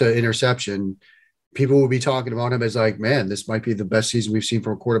 TD to interception, people would be talking about him as like, man, this might be the best season we've seen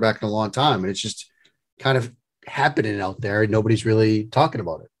from a quarterback in a long time. And it's just kind of happening out there and nobody's really talking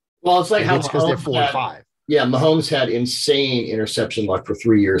about it. Well, it's like how because they're 4 and 5. Yeah, Mahomes had insane interception luck for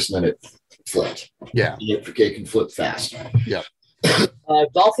 3 years and then it flipped. Yeah. It can flip fast. Yeah.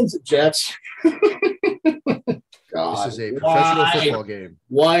 Dolphins at Jets. God, this is a professional football game.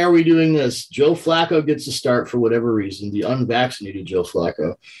 Why are we doing this? Joe Flacco gets a start for whatever reason. The unvaccinated Joe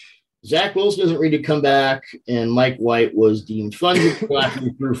Flacco. Zach Wilson isn't ready to come back, and Mike White was deemed funded.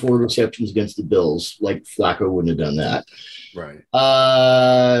 Flacco threw 4 receptions against the Bills. Like Flacco wouldn't have done that. Right.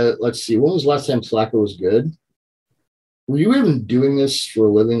 Let's see. When was the last time Flacco was good? Were you even doing this for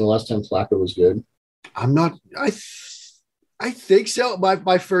a living the last time Flacco was good? I'm not. I think so.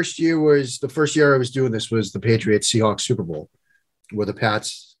 My first year was the first year I was doing this was the Patriots Seahawks Super Bowl, where the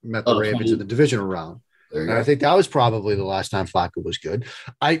Pats met the Ravens in the divisional round. And I think that was probably the last time Flacco was good.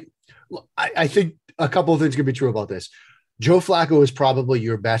 I think a couple of things can be true about this. Joe Flacco is probably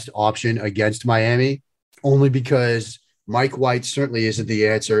your best option against Miami, only because Mike White certainly isn't the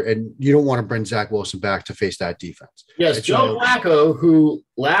answer, and you don't want to bring Zach Wilson back to face that defense. Yes, Joe Flacco, who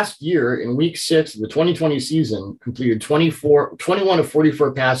last year in week 6 of the 2020 season completed 21 of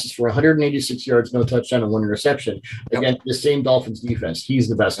 44 passes for 186 yards, no touchdown, and 1 interception against the same Dolphins defense. He's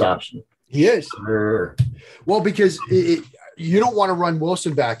the best option. He is. Well, because you don't want to run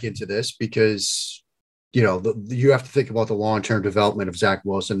Wilson back into this because, you have to think about the long-term development of Zach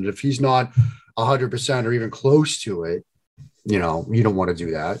Wilson. And if he's not 100% or even close to it, you don't want to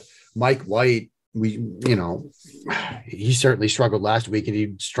do that. Mike White, he certainly struggled last week and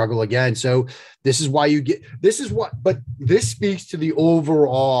he'd struggle again. So this speaks to the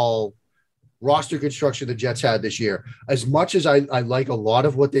overall roster construction the Jets had this year. As much as I like a lot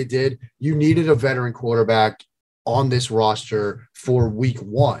of what they did, you needed a veteran quarterback on this roster for week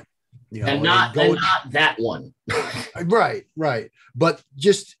 1. And not that one. Right. But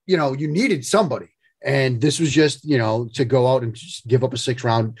just, you needed somebody. And this was just, to go out and just give up a 6th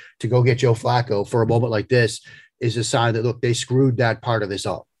round to go get Joe Flacco for a moment like this is a sign that, look, they screwed that part of this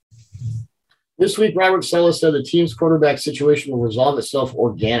up. This week, Robert Saleh said the team's quarterback situation will resolve itself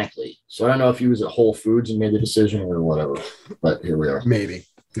organically. So I don't know if he was at Whole Foods and made the decision or whatever, but here we are. Maybe.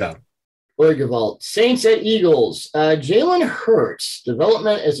 Yeah. Gevalt. Saints at Eagles. Jalen Hurts,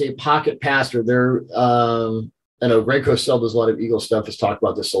 development as a pocket passer. I know Greg Cosell does a lot of Eagle stuff, has talked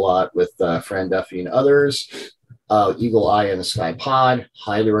about this a lot with Fran Duffy and others. Eagle Eye in the Sky Pod.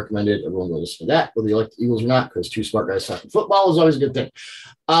 Highly recommended. Everyone go listen to that, whether you like the Eagles or not, because 2 smart guys talking football is always a good thing.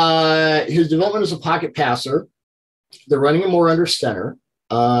 His development as a pocket passer. They're running him more under center.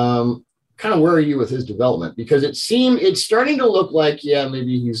 Kind of where are you with his development? Because it's starting to look like,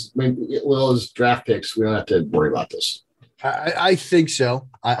 maybe with all his draft picks, we don't have to worry about this. I think so.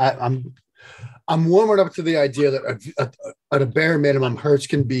 I'm warming up to the idea that at a bare minimum, Hurts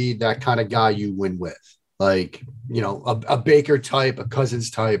can be that kind of guy you win with. Like, a Baker type, a Cousins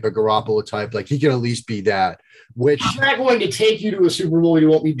type, a Garoppolo type. Like, he can at least be that. Which he's not going to take you to a Super Bowl. You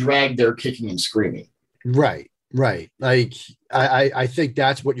won't be dragged there kicking and screaming. Right. Like, I think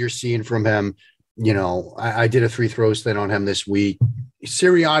that's what you're seeing from him. I did a 3 throws thing on him this week.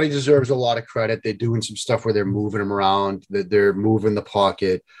 Sirianni deserves a lot of credit. They're doing some stuff where they're moving him around. They're moving the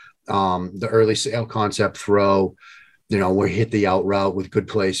pocket. The early sale concept throw, where he hit the out route with good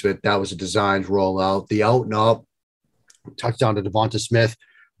placement. That was a designed rollout. The out and up touchdown to Devonta Smith.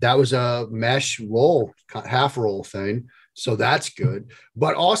 That was a mesh roll, half roll thing. So that's good.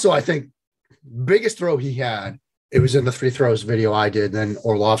 But also, I think biggest throw he had, it was in the 3 throws video I did. Then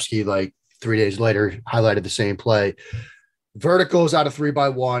Orlovsky, like 3 days later, highlighted the same play. Verticals out of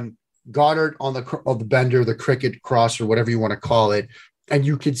 3x1, Goddard on the bender, the cricket cross, or whatever you want to call it. And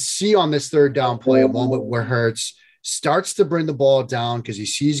you could see on this third down play a moment where Hurts starts to bring the ball down because he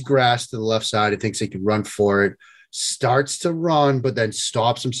sees grass to the left side and thinks he can run for it, starts to run, but then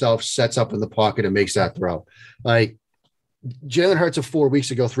stops himself, sets up in the pocket and makes that throw. Like Jalen Hurts of 4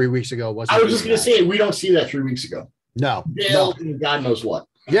 weeks ago, 3 weeks ago. I was just going to say, we don't see that 3 weeks ago. No. God knows what.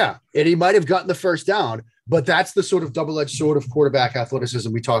 Yeah. And he might have gotten the first down, but that's the sort of double-edged sword of quarterback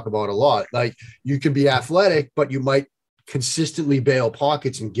athleticism we talk about a lot. Like you can be athletic, but you might consistently bail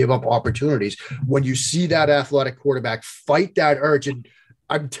pockets and give up opportunities. When you see that athletic quarterback fight that urge, and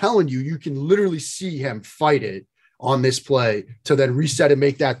I'm telling you, you can literally see him fight it on this play to then reset and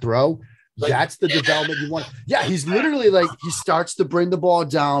make that throw. That's the development you want. Yeah, he's literally like, he starts to bring the ball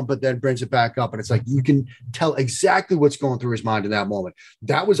down, but then brings it back up. And it's like, you can tell exactly what's going through his mind in that moment.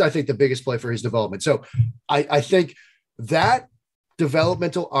 That was, I think, the biggest play for his development. So I think that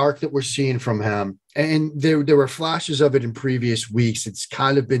developmental arc that we're seeing from him, and there were flashes of it in previous weeks. It's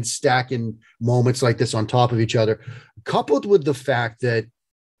kind of been stacking moments like this on top of each other, coupled with the fact that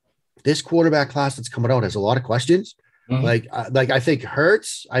this quarterback class that's coming out has a lot of questions. Mm-hmm. Like I think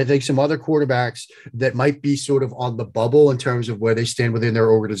Hurts, I think some other quarterbacks that might be sort of on the bubble in terms of where they stand within their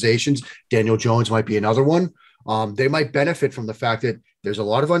organizations. Daniel Jones might be another one. They might benefit from the fact that there's a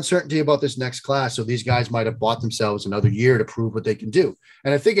lot of uncertainty about this next class. So these guys might have bought themselves another year to prove what they can do.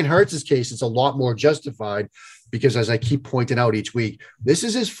 And I think in Hurts' case, it's a lot more justified because, as I keep pointing out each week, this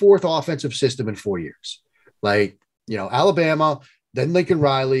is his 4th offensive system in 4 years. Like, Alabama, then Lincoln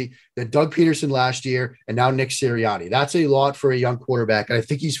Riley, then Doug Peterson last year, and now Nick Sirianni. That's a lot for a young quarterback. And I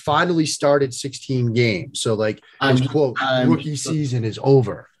think he's finally started 16 games. So, like, his quote, rookie season is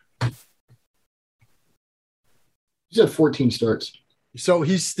over. He's had 14 starts. So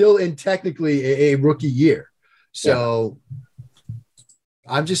he's still in technically a rookie year. So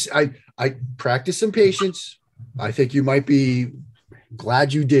I'm just, I practice some patience. I think you might be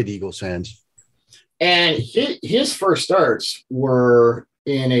glad you did, Eagles fans. And his first starts were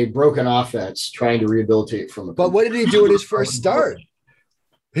in a broken offense trying to rehabilitate from But what did he do in his first start?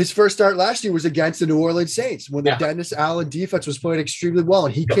 His first start last year was against the New Orleans Saints when the Dennis Allen defense was playing extremely well,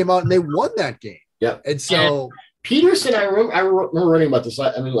 and he came out and they won that game. Yep. And so Peterson, I remember running about this.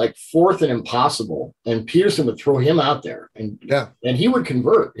 I mean, like 4th and impossible, and Peterson would throw him out there, and he would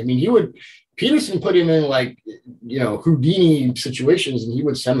convert. I mean, Peterson put him in like, Houdini situations, and he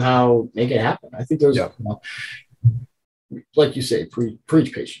would somehow make it happen. I think those, like you say,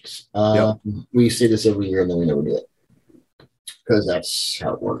 preach patience. We say this every year, and then we never do it because that's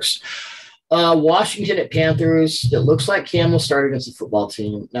how it works. Washington at Panthers. It looks like Cam will start against the football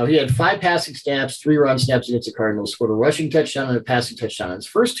team. Now, he had 5 passing snaps, 3 run snaps against the Cardinals, scored a rushing touchdown and a passing touchdown. His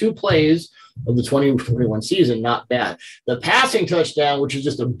first 2 plays of the 2021 season, not bad. The passing touchdown, which is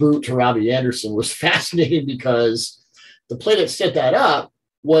just a boot to Robbie Anderson, was fascinating because the play that set that up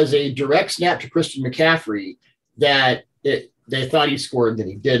was a direct snap to Christian McCaffrey that they thought he scored, then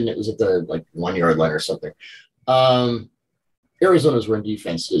he didn't. It was at the 1 yard line or something. Arizona's run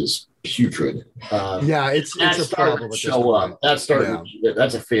defense is putrid. It's a problem. Show up. That's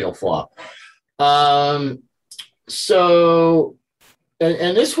a fatal flaw. So,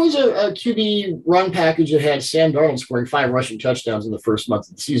 and this was a QB run package that had Sam Darnold scoring 5 rushing touchdowns in the first month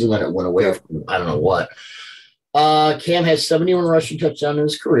of the season. Then it went away from I don't know what. Cam has 71 rushing touchdowns in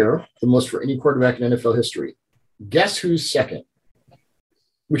his career, the most for any quarterback in NFL history. Guess who's second?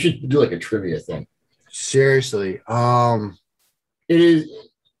 We should do like a trivia thing. Seriously. It is.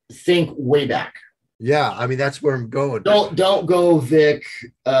 Think way back. Yeah, I mean that's where I'm going. Don't go Vic,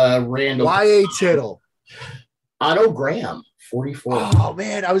 Randall. Y.A. Tittle. Otto Graham, 44. Oh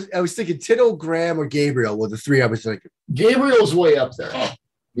man, I was thinking Tittle, Graham, or Gabriel were the 3 I was thinking. Gabriel's way up there.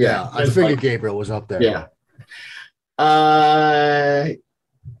 Yeah, I figured Gabriel was up there. Yeah.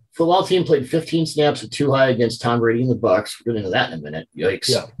 Football team played 15 snaps at 2 high against Tom Brady and the Bucs. We're getting into that in a minute. Yikes.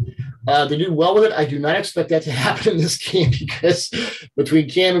 Yeah. They did well with it. I do not expect that to happen in this game because between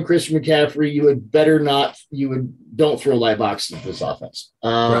Cam and Christian McCaffrey, don't throw live boxes at this offense.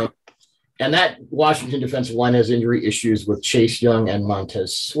 Right. And that Washington defensive line has injury issues with Chase Young and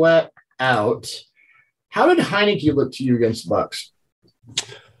Montez Sweat out. How did Heineke look to you against the Bucs?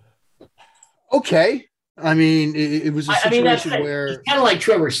 Okay. I mean, it was a situation where it's kind of like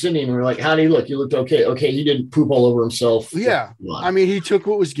Trevor Siemian. We're like, how did he look? He looked okay. Okay, he didn't poop all over himself. Yeah, I mean, he took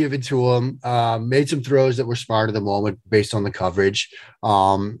what was given to him, made some throws that were smart at the moment based on the coverage.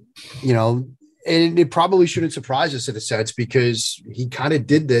 You know, and it probably shouldn't surprise us in a sense because he kind of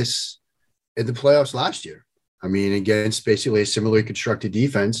did this in the playoffs last year. I mean, against basically a similarly constructed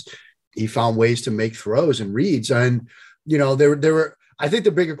defense, he found ways to make throws and reads. And, you know, there were, I think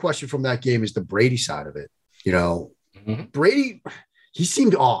the bigger question from that game is the Brady side of it. You know, Brady, he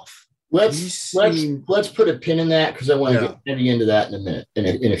seemed off. Let's put a pin in that because I want to get heavy into that in a minute,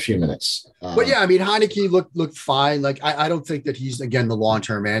 in a few minutes. But yeah, I mean, Heineke looked fine. Like I don't think that he's again the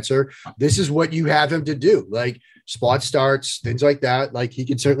long-term answer. This is what you have him to do, like spot starts, things like that. Like he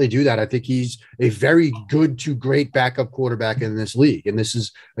can certainly do that. I think he's a very good to great backup quarterback in this league, and this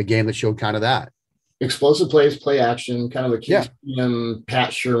is a game that showed kind of that. Explosive plays, play action, kind of a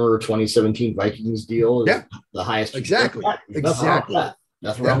Pat Shurmur 2017 Vikings deal. Yeah, the highest. Exactly.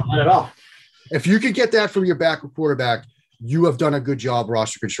 Nothing wrong with that at all. If you could get that from your backup quarterback, you have done a good job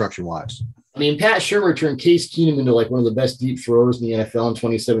roster construction wise. I mean, Pat Shurmur turned Case Keenum into like one of the best deep throwers in the NFL in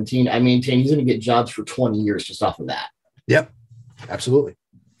 2017. I maintain he's going to get jobs for 20 years just off of that. Yep, absolutely.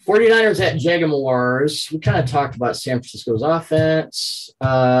 49ers at Jaguars. We kind of talked about San Francisco's offense. Where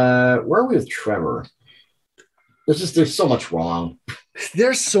are we with Trevor? There's so much wrong.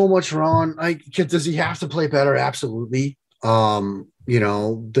 There's so much wrong. Does he have to play better? Absolutely. You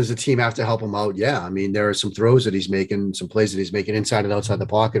know, does the team have to help him out? Yeah. I mean, there are some throws that he's making, some plays that he's making inside and outside the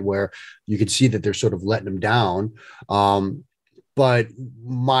pocket where you can see that they're sort of letting him down. But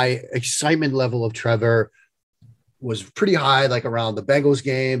my excitement level of Trevor was pretty high, like around the Bengals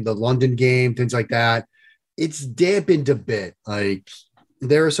game, the London game, things like that. It's dampened a bit. Like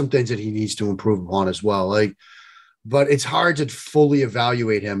there are some things that he needs to improve upon as well. Like, but it's hard to fully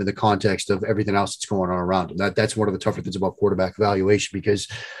evaluate him in the context of everything else that's going on around him. That's one of the tougher things about quarterback evaluation, because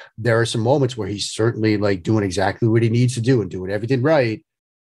there are some moments where he's certainly like doing exactly what he needs to do and doing everything right.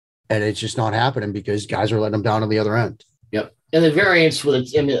 And it's just not happening because guys are letting him down on the other end. Yep. And the variance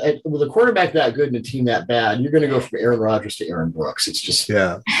with a quarterback that good and a team that bad, you're going to go from Aaron Rodgers to Aaron Brooks. It's just,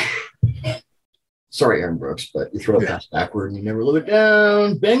 sorry, Aaron Brooks, but you throw a pass backward and you never look it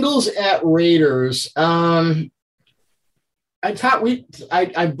down. Bengals at Raiders. I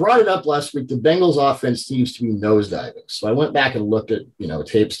brought it up last week. The Bengals offense seems to be nosediving. So I went back and looked at,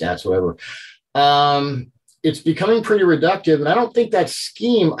 tape stats, whatever. It's becoming pretty reductive. And I don't think that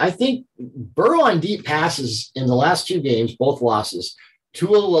scheme, I think Burrow on deep passes in the last two games, both losses,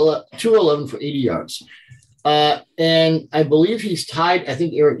 211 for 80 yards. And I believe he's tied. I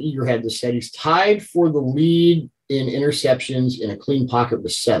think Eric Eager had this said he's tied for the lead in interceptions in a clean pocket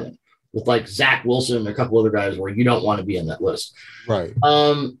with 7. With like Zach Wilson and a couple other guys where you don't want to be on that list. Right.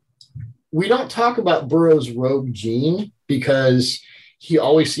 We don't talk about Burrow's rogue gene because he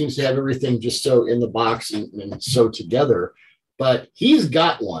always seems to have everything just so in the box and so together, but he's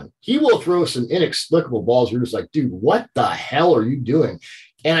got one. He will throw some inexplicable balls. You're just like, dude, what the hell are you doing?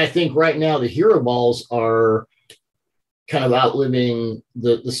 And I think right now the hero balls are kind of outliving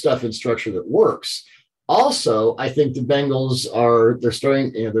the stuff and structure that works. Also, I think the Bengals they're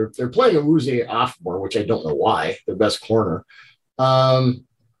starting, they're playing Awuzie off more, which I don't know why, their best corner.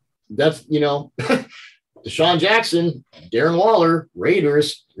 That's, Deshaun Jackson, Darren Waller,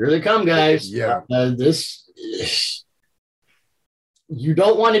 Raiders, here they come, guys. Yeah. You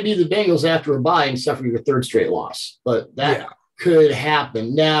don't want to be the Bengals after a bye and suffer your third straight loss, but that could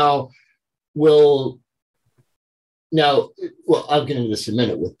happen. Now, I'll get into this in a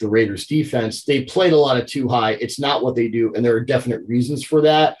minute with the Raiders defense. They played a lot of too high. It's not what they do, and there are definite reasons for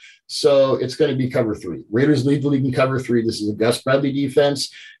that. So it's going to be cover 3. Raiders lead the league in cover 3. This is a Gus Bradley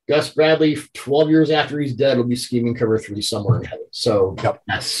defense. Gus Bradley, 12 years after he's dead, will be scheming cover 3 somewhere in heaven. So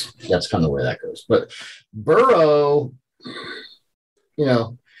that's kind of the way that goes. But Burrow,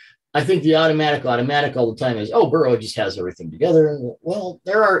 I think the automatic all the time is, Burrow just has everything together. And, well,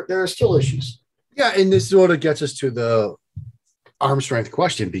 there are still issues. Yeah, and this sort of gets us to the arm strength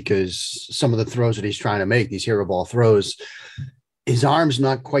question, because some of the throws that he's trying to make, these hero ball throws, his arm's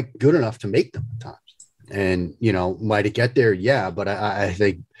not quite good enough to make them at times. And, might it get there? Yeah, but I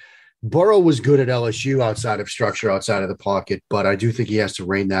think Burrow was good at LSU outside of structure, outside of the pocket, but I do think he has to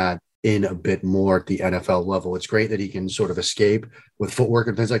rein that in a bit more at the NFL level. It's great that he can sort of escape with footwork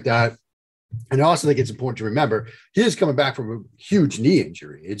and things like that. And I also think it's important to remember he is coming back from a huge knee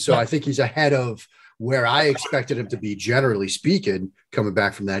injury. And so I think he's ahead of where I expected him to be, generally speaking, coming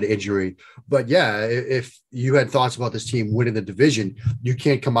back from that injury. But yeah, if you had thoughts about this team winning the division, you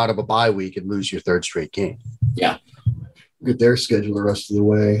can't come out of a bye week and lose your third straight game. Yeah. Get their schedule the rest of the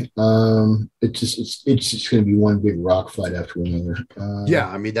way. It's just going to be one big rock fight after another. Yeah,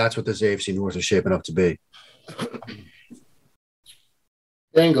 I mean, that's what this AFC North is shaping up to be.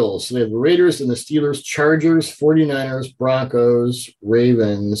 Bengals. So they have the Raiders and the Steelers, Chargers, 49ers, Broncos,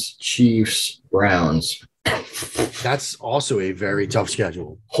 Ravens, Chiefs, Browns. That's also a very tough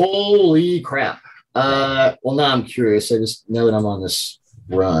schedule. Holy crap. Well, now I'm curious. Now that I'm on this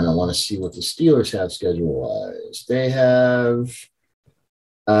run, I want to see what the Steelers have schedule-wise. They have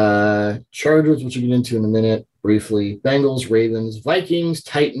Chargers, which we'll get into in a minute, briefly. Bengals, Ravens, Vikings,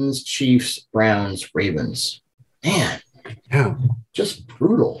 Titans, Chiefs, Browns, Ravens. Man, yeah, just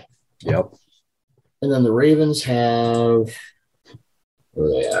brutal. Yep. And then the Ravens have – what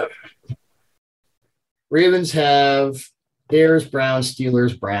do they have? Ravens have Bears, Browns,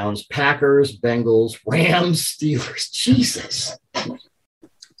 Steelers, Browns, Packers, Bengals, Rams, Steelers. Jesus.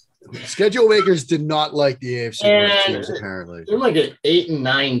 Schedule makers did not like the AFC North teams, apparently. They're like an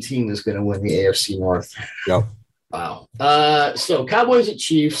 8-9 team that's going to win the AFC North. Yep. Wow. So Cowboys at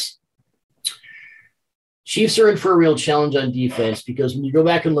Chiefs. Chiefs are in for a real challenge on defense because when you go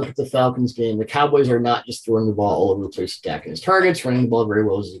back and look at the Falcons game, the Cowboys are not just throwing the ball all over the place, attacking his targets, running the ball very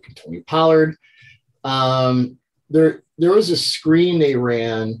well as Tony Pollard. There was a screen they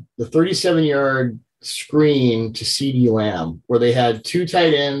ran, the 37-yard screen to CeeDee Lamb, where they had two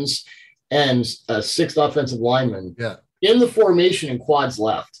tight ends and a sixth offensive lineman in the formation and quads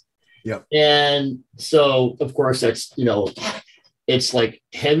left. Yep. And so, of course, that's, it's like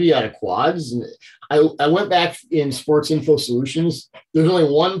heavy out of quads. And I went back in Sports Info Solutions. There's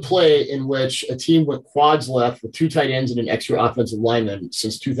only one play in which a team went quads left with two tight ends and an extra offensive lineman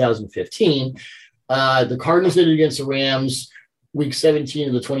since 2015. The Cardinals did it against the Rams week 17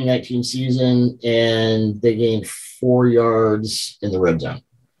 of the 2019 season, and they gained 4 yards in the red zone.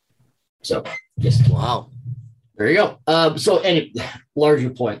 So just wow. There you go. So any larger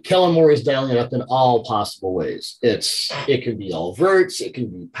point, Kellen Moore is dialing it up in all possible ways. It can be all verts, it can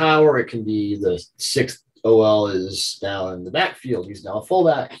be power, it can be the sixth OL is now in the backfield. He's now a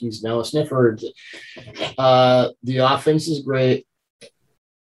fullback. He's now a sniffer. The offense is great.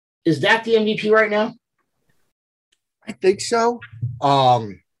 Is Dak the MVP right now? I think so.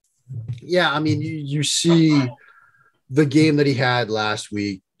 Yeah, I mean, you see the game that he had last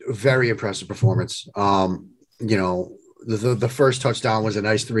week, very impressive performance. The first touchdown was a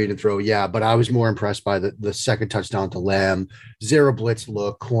nice 3-and-throw, yeah, but I was more impressed by the second touchdown to Lamb. Zero blitz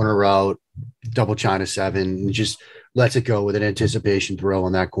look, corner out, double China 7, and just lets it go with an anticipation throw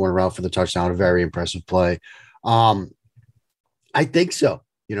on that corner out for the touchdown. A very impressive play. I think so.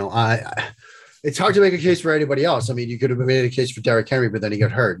 It's hard to make a case for anybody else. I mean, you could have made a case for Derrick Henry, but then he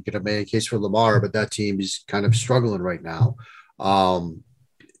got hurt. You could have made a case for Lamar, but that team is kind of struggling right now.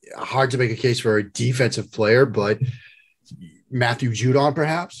 Hard to make a case for a defensive player, but Matthew Judon,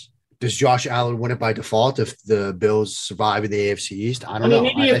 perhaps. Does Josh Allen win it by default if the Bills survive in the AFC East? I don't know.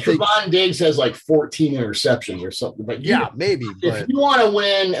 Maybe if Trevon Diggs has like 14 interceptions or something. But maybe. If you want to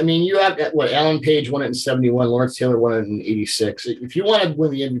win, I mean, you have Alan Page won it in 71, Lawrence Taylor won it in 86. If you want to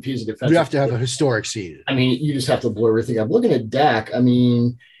win the MVP as a defensive, you have to have a historic season. I mean, you just have to blow everything up. Looking at Dak, I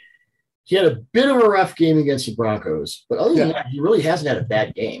mean, he had a bit of a rough game against the Broncos, but other than that, he really hasn't had a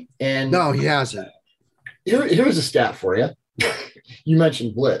bad game. And no, he hasn't. Here's a stat for you. You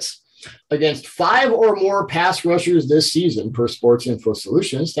mentioned blitz. Against 5 or more pass rushers this season per Sports Info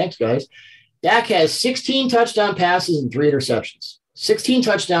Solutions, thanks, guys, Dak has 16 touchdown passes and 3 interceptions. 16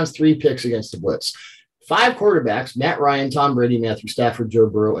 touchdowns, 3 picks against the blitz. 5 quarterbacks, Matt Ryan, Tom Brady, Matthew Stafford, Joe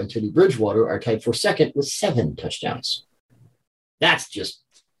Burrow, and Teddy Bridgewater, are tied for second with 7 touchdowns. That's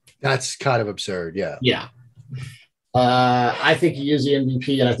kind of absurd, yeah. Yeah. I think he is the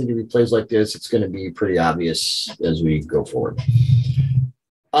MVP, and I think if he plays like this, it's going to be pretty obvious as we go forward.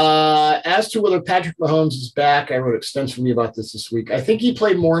 As to whether Patrick Mahomes is back, I wrote extensively about this week. I think he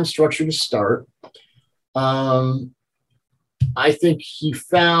played more in structure to start. I think he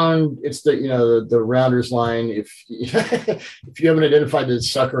found it's the rounders line. If if you haven't identified the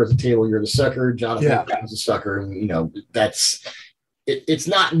sucker at the table, you're the sucker. Jonathan is a sucker, and that's it. It's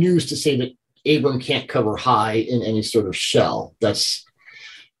not news to say that Abram can't cover high in any sort of shell. That's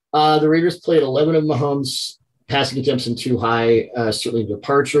the Raiders played 11 of Mahomes' passing attempts and 2 high, certainly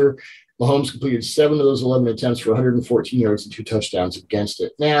departure. Mahomes completed 7 of those 11 attempts for 114 yards and 2 touchdowns against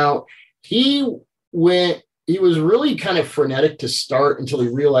it. Now, he was really kind of frenetic to start until he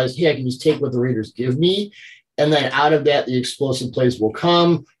realized, hey, I can just take what the Raiders give me. And then out of that, the explosive plays will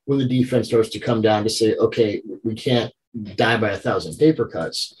come when the defense starts to come down to say, okay, we can't die by 1,000 paper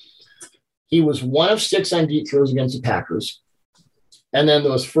cuts. He was 1 of 6 on deep throws against the Packers. And then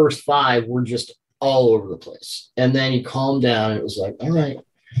those first 5 were just all over the place. And then he calmed down and it was like, all right.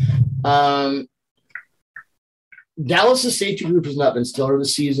 Dallas' safety group has not been stellar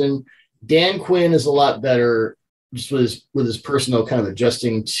this season. Dan Quinn is a lot better just with his personnel kind of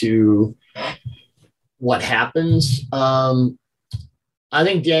adjusting to what happens. I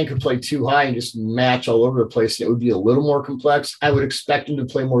think Dan could play too high and just match all over the place, and it would be a little more complex. I would expect him to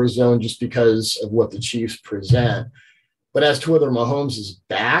play more zone just because of what the Chiefs present. But as to whether Mahomes is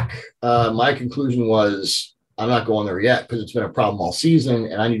back, my conclusion was I'm not going there yet because it's been a problem all season,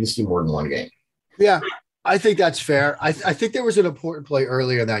 and I need to see more than one game. Yeah, I think that's fair. I think there was an important play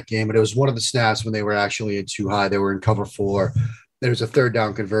earlier in that game, and it was one of the snaps when they were actually in too high. They were in cover 4. There was a third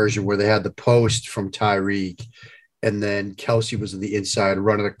down conversion where they had the post from Tyreek, and then Kelsey was on the inside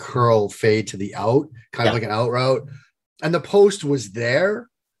running a curl fade to the out, kind of like an out route. And the post was there,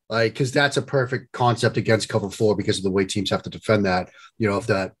 like, because that's a perfect concept against cover 4 because of the way teams have to defend that. You know, if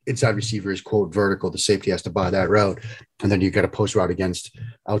that inside receiver is, quote, vertical, the safety has to buy that route. And then you got a post route against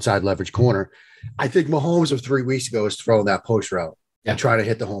outside leverage corner. I think Mahomes of 3 weeks ago is throwing that post route and trying to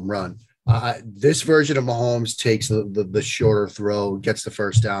hit the home run. This version of Mahomes takes the shorter throw, gets the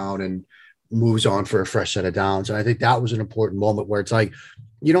first down, and moves on for a fresh set of downs. And I think that was an important moment where it's like,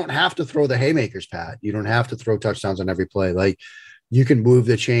 you don't have to throw the haymakers, Pat. You don't have to throw touchdowns on every play. Like, you can move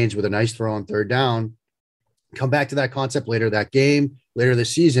the chains with a nice throw on third down, come back to that concept later that game, later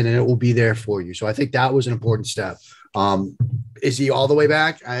this season, and it will be there for you. So I think that was an important step. Is he all the way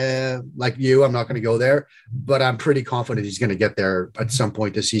back? Like you, I'm not going to go there, but I'm pretty confident he's going to get there at some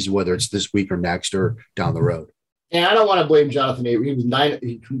point this season, whether it's this week or next or down the road. And I don't want to blame Jonathan Abram. He was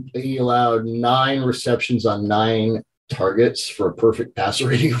he allowed 9 receptions on 9 targets for a perfect passer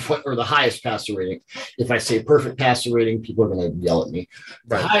rating, or the highest passer rating. If I say perfect passer rating, people are going to yell at me.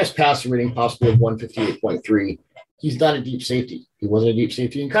 The highest passer rating possible of 158.3. He's not a deep safety. He wasn't a deep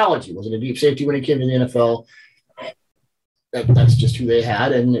safety in college. He wasn't a deep safety when he came to the NFL. That's just who they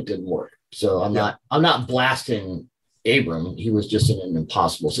had, and it didn't work. So I'm not blasting Abram. He was just in an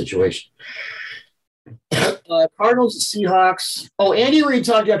impossible situation. Cardinals, Seahawks. Oh, Andy Reid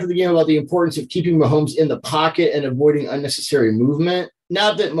talked after the game about the importance of keeping Mahomes in the pocket and avoiding unnecessary movement.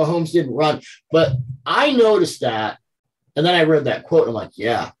 Not that Mahomes didn't run, but I noticed that, and then I read that quote, and I'm like,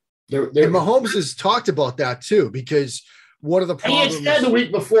 yeah. And Mahomes has talked about that too, because one of the problems. He had said the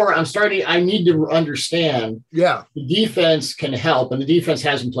week before, I need to understand. Yeah. The defense can help, and the defense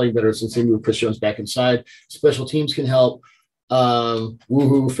has been playing better since they moved Chris Jones back inside. Special teams can help.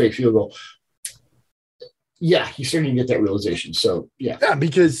 Woohoo, fake field goal. Yeah, he's starting to get that realization. So, yeah. Yeah,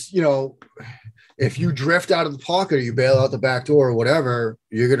 because, you know, if you drift out of the pocket or you bail out the back door or whatever,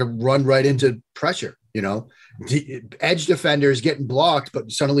 you're going to run right into pressure, you know. Edge defenders getting blocked,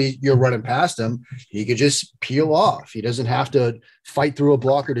 but suddenly you're running past him. He could just peel off. He doesn't have to fight through a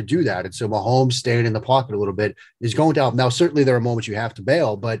blocker to do that. And so Mahomes staying in the pocket a little bit is going to help. Now, certainly there are moments you have to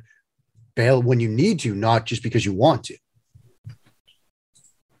bail, but bail when you need to, not just because you want to.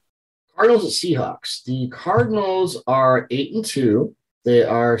 Cardinals and Seahawks. The Cardinals are 8-2. They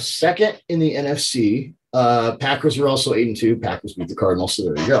are second in the NFC. Packers are also 8-2. Packers beat the Cardinals, so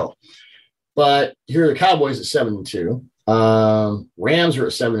there you go. But here are the Cowboys at 7-2. Rams are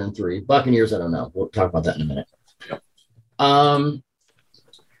at 7-3. Buccaneers, I don't know. We'll talk about that in a minute. I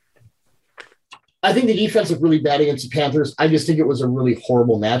think the defense looked really bad against the Panthers. I just think it was a really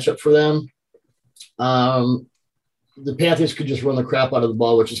horrible matchup for them. The Panthers could just run the crap out of the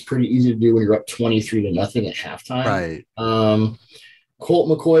ball, which is pretty easy to do when you're up 23-0 at halftime. Right. Colt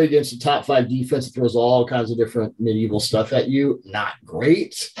McCoy against the top 5 defense that throws all kinds of different medieval stuff at you. Not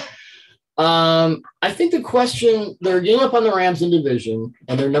great. I think the question, they're a game up on the Rams in division,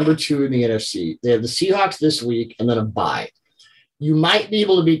 and they're number 2 in the NFC. They have the Seahawks this week and then a bye. You might be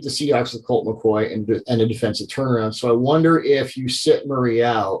able to beat the Seahawks with Colt McCoy and a defensive turnaround. So I wonder if you sit Murray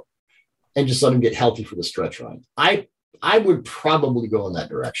out and just let him get healthy for the stretch run. I would probably go in that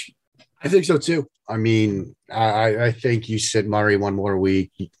direction. I think so too. I mean, I think you sit Murray one more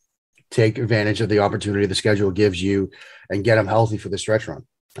week, take advantage of the opportunity the schedule gives you, and get him healthy for the stretch run.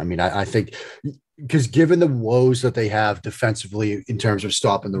 I mean, I think because given the woes that they have defensively in terms of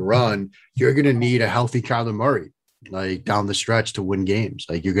stopping the run, you're going to need a healthy Kyler Murray, like down the stretch to win games.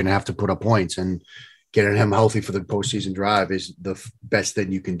 Like you're going to have to put up points, and getting him healthy for the postseason drive is the best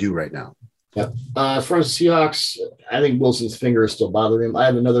thing you can do right now. Yep. As far as the Seahawks, I think Wilson's finger is still bothering him. I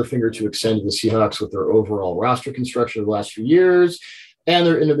have another finger to extend to the Seahawks with their overall roster construction of the last few years and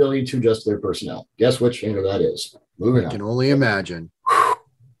their inability to adjust their personnel. Guess which finger that is? Moving on. I can only imagine.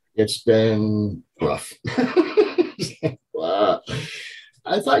 It's been rough. I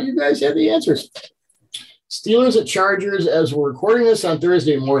thought you guys had the answers. Steelers at Chargers, as we're recording this on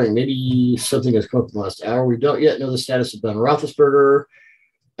Thursday morning. Maybe something has come up in the last hour. We don't yet know the status of Ben Roethlisberger.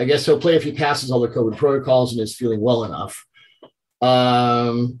 I guess he'll play if he passes all the COVID protocols and is feeling well enough.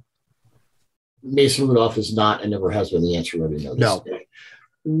 Mason Rudolph is not and never has been the answer. Everybody knows. No.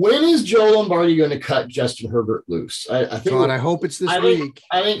 When is Joe Lombardi going to cut Justin Herbert loose? I think. God, I hope it's this week.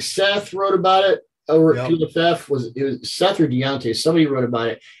 I think Seth wrote about it over at PFF. It was Seth or Deontay? Somebody wrote about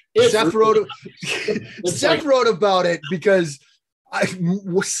it. Seth wrote about it because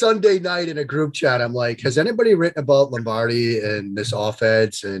Sunday night in a group chat, I'm like, has anybody written about Lombardi and this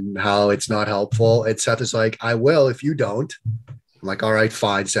offense and how it's not helpful? And Seth is like, I will if you don't. I'm like, all right,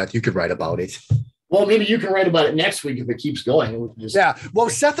 fine, Seth, you could write about it. Well, maybe you can write about it next week if it keeps going. Yeah. Well,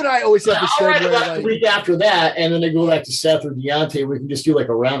 Seth and I always have the same way. The week after that, and then they go back to Seth or Deontay. We can just do like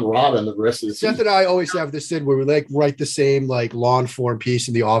a round robin the rest of the season. Seth and I always have this thing where we like write the same like long form piece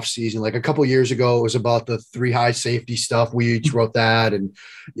in the off season. Like a couple of years ago, it was about the 3 high safety stuff. We each wrote that, and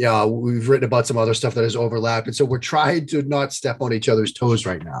yeah, we've written about some other stuff that has overlapped. And so we're trying to not step on each other's toes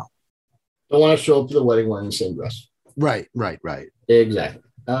right now. Don't want to show up to the wedding wearing the same dress. Right. Exactly.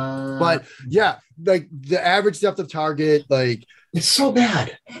 But yeah, like the average depth of target, like it's so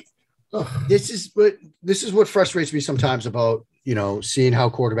bad. This is what frustrates me sometimes about, seeing how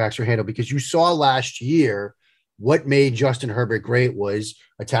quarterbacks are handled, because you saw last year what made Justin Herbert great was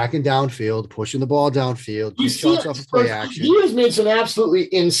attacking downfield, pushing the ball downfield, shots off of play action. He has made some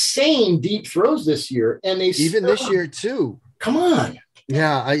absolutely insane deep throws this year, and this year too. Come on.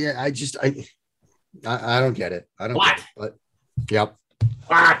 Yeah, I don't get it. I don't get it, but yep.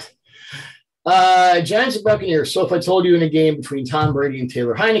 What? Giants and Buccaneers. So if I told you in a game between Tom Brady and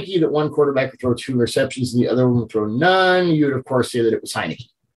Taylor Heineke that one quarterback would throw 2 interceptions and the other one would throw none, you would, of course, say that it was Heineke.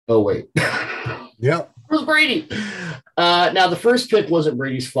 Oh, wait. Yeah. It was Brady. Now, the first pick wasn't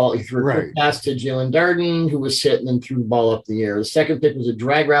Brady's fault. He threw a quick pass to Jalen Darden, who was hit and then threw the ball up in the air. The second pick was a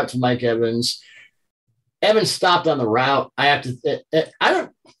drag route to Mike Evans. Evans stopped on the route.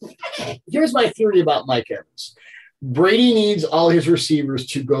 Here's my theory about Mike Evans. Brady needs all his receivers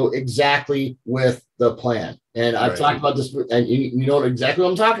to go exactly with the plan. And I've talked about this, and you know exactly what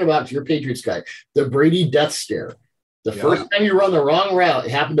I'm talking about to your Patriots guy. The Brady death stare. The first time you run the wrong route,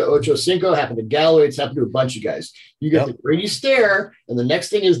 it happened to Ocho Cinco, happened to Galloway, it's happened to a bunch of guys. You get the Brady stare, and the next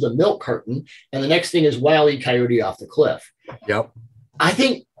thing is the milk carton, and the next thing is Wile E. Coyote off the cliff. Yep. I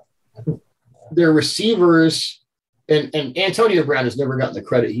think their receivers, and Antonio Brown has never gotten the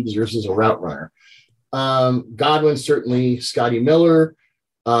credit he deserves as a route runner. Godwin, certainly, Scotty Miller,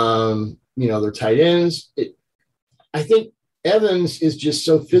 their tight ends. I think Evans is just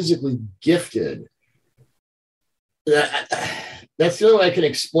so physically gifted. That's the only way I can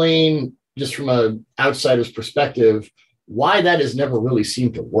explain, just from an outsider's perspective, why that has never really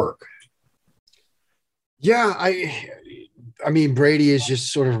seemed to work. Yeah, I mean, Brady is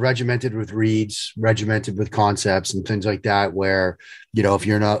just sort of regimented with reads, regimented with concepts and things like that, where, if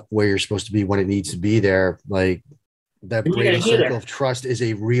you're not where you're supposed to be when it needs to be there, like that Brady circle of trust is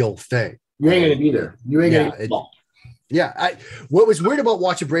a real thing. You ain't going to be there. You ain't going to get the ball. Yeah. What was weird about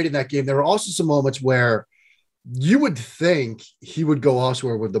watching Brady in that game, there were also some moments where you would think he would go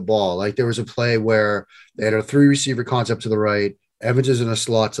elsewhere with the ball. Like there was a play where they had a 3 receiver concept to the right, Evans is in a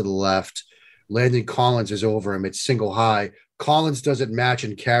slot to the left, Landon Collins is over him. It's single high. Collins doesn't match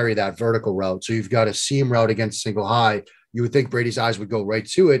and carry that vertical route. So you've got a seam route against single high. You would think Brady's eyes would go right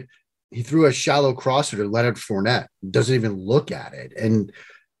to it. He threw a shallow crosser to Leonard Fournette. Doesn't even look at it. And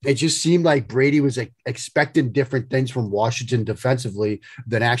it just seemed like Brady was expecting different things from Washington defensively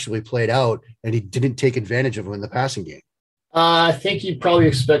than actually played out. And he didn't take advantage of them in the passing game. I think he probably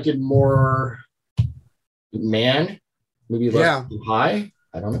expected more man, maybe less high.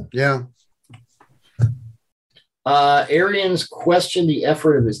 I don't know. Yeah. Arians questioned the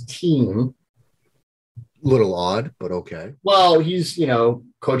effort of his team. Little odd, but okay. Well, he's,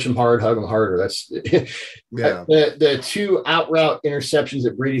 coach him hard, hug him harder. That's the 2 out route interceptions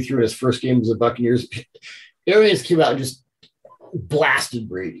that Brady threw in his first game as the Buccaneers. Arians came out and just blasted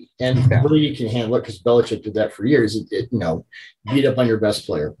Brady, and Brady can handle it because Belichick did that for years. Beat up on your best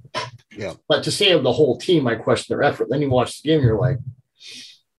player. Yeah. But to say of the whole team, I question their effort. Then you watch the game, and you're like,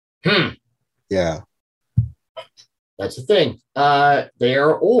 Yeah. That's the thing. They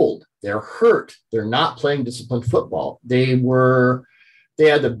are old. They're hurt. They're not playing disciplined football. They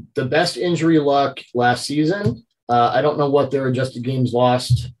had the best injury luck last season. I don't know what their adjusted games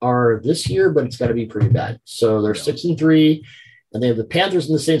lost are this year, but it's got to be pretty bad. So they're 6-3, and they have the Panthers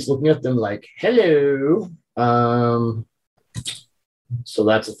and the Saints looking at them like, hello. So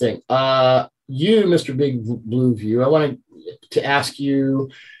that's the thing. You, Mr. Big Blue View, I wanted to ask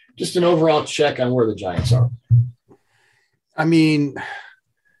you, just an overall check on where the Giants are. I mean,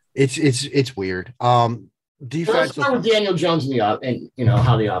 it's weird. Defense. Let's start with Daniel Jones and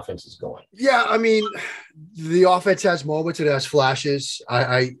how the offense is going. Yeah, I mean, the offense has moments. It has flashes.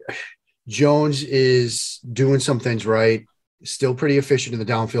 Jones is doing some things right. Still pretty efficient in the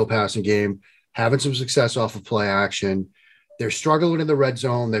downfield passing game. Having some success off of play action. They're struggling in the red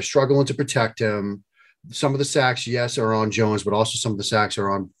zone. They're struggling to protect him. Some of the sacks, yes, are on Jones, but also some of the sacks are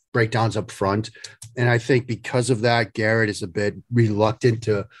on breakdowns up front. And I think because of that, Garrett is a bit reluctant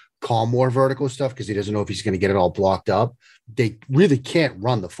to call more vertical stuff because he doesn't know if he's going to get it all blocked up. They really can't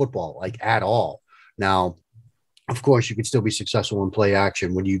run the football like at all. Now, of course, you can still be successful in play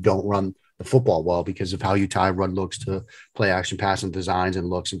action when you don't run the football well because of how you tie run looks to play action passing designs and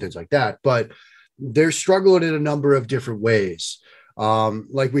looks and things like that. But they're struggling in a number of different ways.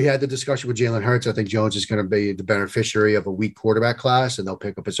 Like we had the discussion with Jalen Hurts. I think Jones is going to be the beneficiary of a weak quarterback class and they'll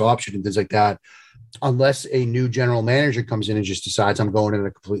pick up his option and things like that. Unless a new general manager comes in and just decides I'm going in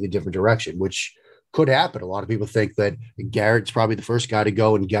a completely different direction, which could happen. A lot of people think that Garrett's probably the first guy to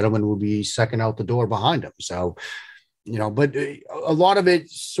go and get him and will be second out the door behind him. So, but a lot of it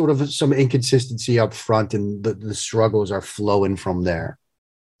sort of some inconsistency up front and the struggles are flowing from there.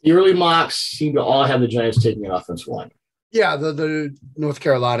 The early mocks seem to all have the Giants taking an offensive line. Yeah, the North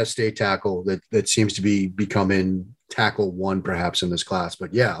Carolina state tackle that seems to be becoming tackle one perhaps in this class.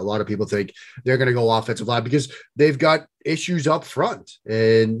 But yeah, a lot of people think they're going to go offensive line because they've got issues up front.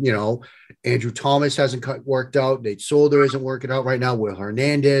 And, Andrew Thomas hasn't worked out. Nate Solder isn't working out right now. Will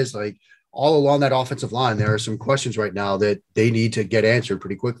Hernandez, like all along that offensive line, there are some questions right now that they need to get answered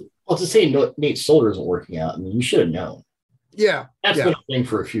pretty quickly. Well, to say Nate Solder isn't working out, I mean, you should have known. Yeah. That's been a thing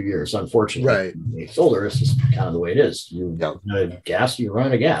for a few years, unfortunately. Right. Nate Solder is just kind of the way it is. You gas, you run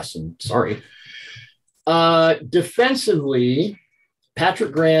out of gas. And sorry. Defensively,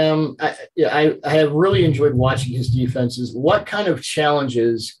 Patrick Graham, I have really enjoyed watching his defenses. What kind of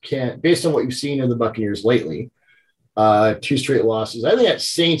challenges based on what you've seen of the Buccaneers lately, 2 straight losses, I think that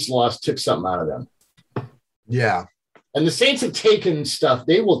Saints loss took something out of them. Yeah. And the Saints have taken stuff.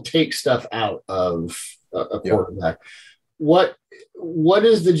 They will take stuff out of a quarterback. What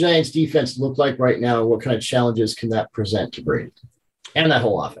does the Giants defense look like right now? What kind of challenges can that present to Brady and that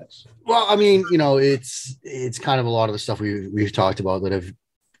whole offense? Well, I mean, it's kind of a lot of the stuff we've talked about that have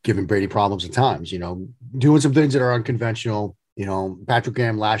given Brady problems at times, doing some things that are unconventional. Patrick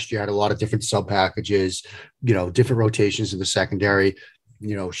Graham last year had a lot of different sub packages, different rotations in the secondary,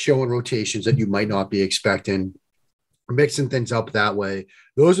 showing rotations that you might not be expecting, mixing things up that way.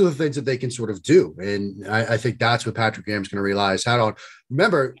 Those are the things that they can sort of do. And I think that's what Patrick Graham's going to rely his hat on.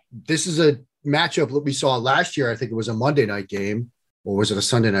 Remember, this is a matchup that we saw last year. I think it was a Monday night game, or was it a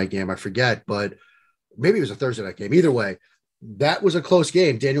Sunday night game? I forget, but maybe it was a Thursday night game. Either way, that was a close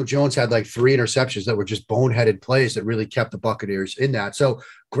game. Daniel Jones had like 3 interceptions that were just boneheaded plays that really kept the Buccaneers in that. So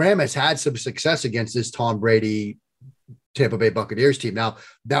Graham has had some success against this Tom Brady Tampa Bay Buccaneers team. Now,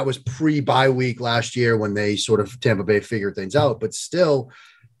 that was pre-bye week last year when they sort of Tampa Bay figured things out, but still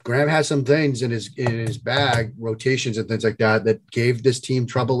Graham has some things in his bag, rotations and things like that gave this team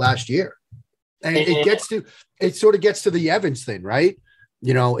trouble last year. And it sort of gets to the Evans thing, right?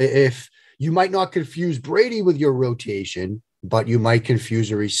 If you might not confuse Brady with your rotation, but you might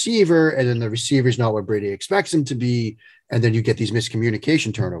confuse a receiver and then the receiver's not what Brady expects him to be. And then you get these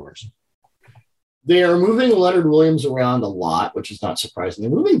miscommunication turnovers. They are moving Leonard Williams around a lot, which is not surprising.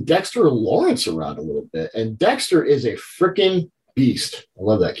 They're moving Dexter Lawrence around a little bit. And Dexter is a freaking beast. I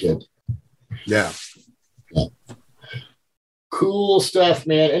love that kid. Yeah. Cool stuff,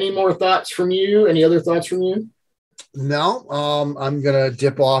 man. Any more thoughts from you? Any other thoughts from you? No. I'm going to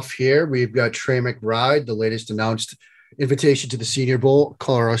dip off here. We've got Trey McBride, the latest announced invitation to the Senior Bowl,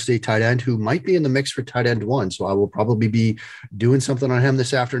 Colorado State tight end, who might be in the mix for tight end 1. So I will probably be doing something on him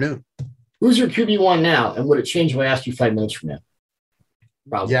this afternoon. Who's your QB1 now? And would it change if I asked you 5 minutes from now?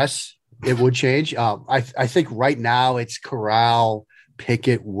 Probably. Yes, it would change. I think right now it's Corral,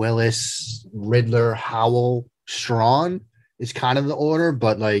 Pickett, Willis, Riddler, Howell, Strawn is kind of the order,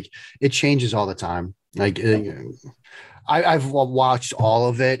 but like it changes all the time. Like I've watched all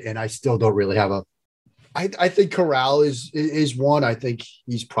of it and I still don't really have I think Corral is one. I think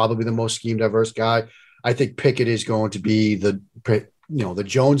he's probably the most scheme diverse guy. I think Pickett is going to be the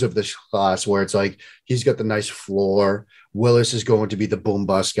Jones of this class, where it's like he's got the nice floor. Willis is going to be the boom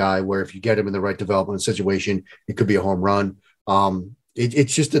bust guy, where if you get him in the right development situation, it could be a home run.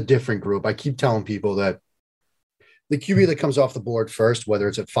 It's just a different group. I keep telling people that the QB that comes off the board first, whether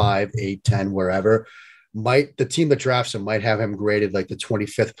it's at 5, 8, 10, wherever, the team that drafts him might have him graded like the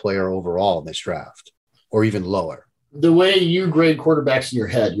 25th player overall in this draft, or even lower. The way you grade quarterbacks in your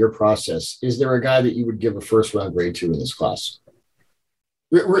head, your process, is there a guy that you would give a first round grade to in this class?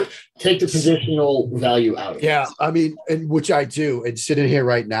 Take the positional value out of it. Yeah, I mean, and which I do. And sitting here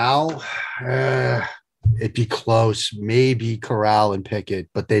right now, it'd be close. Maybe Corral and Pickett,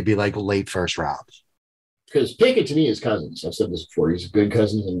 but they'd be like late first rounds. Because Pickett to me is Cousins. I've said this before. He's good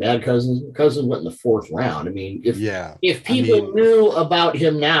Cousins and bad Cousins. Cousins went in the fourth round. I mean, if people knew about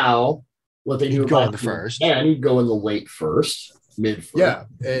him now, what they knew about the first, and he'd go in the late first, mid first. Yeah,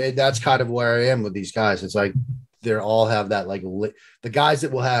 and that's kind of where I am with these guys. It's like they all have that like the guys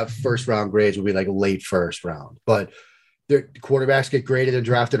that will have first round grades will be like late first round, but their quarterbacks get graded and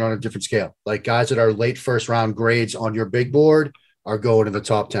drafted on a different scale. Like guys that are late first round grades on your big board are going in the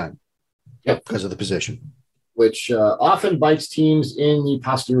top 10 because of the position. Which often bites teams in the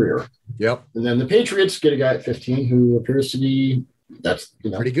posterior. Yep. And then the Patriots get a guy at 15 who appears to be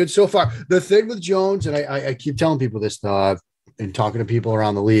pretty good so far. The thing with Jones, and I keep telling people this and talking to people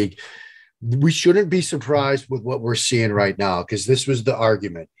around the league, we shouldn't be surprised with what we're seeing right now because this was the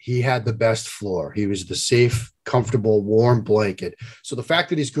argument. He had the best floor. He was the safe, comfortable, warm blanket. So the fact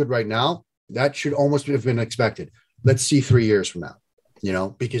that he's good right now, that should almost have been expected. Let's see 3 years from now.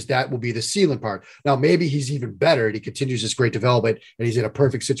 Because that will be the ceiling part. Now, maybe he's even better and he continues this great development and he's in a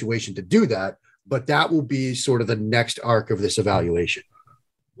perfect situation to do that. But that will be sort of the next arc of this evaluation.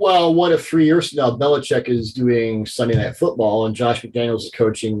 Well, what if 3 years from now, Belichick is doing Sunday Night Football and Josh McDaniels is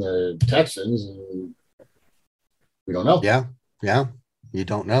coaching the Texans? And we don't know. Yeah. You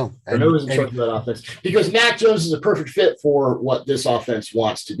don't know. Or who's in charge of that offense. Because Mac Jones is a perfect fit for what this offense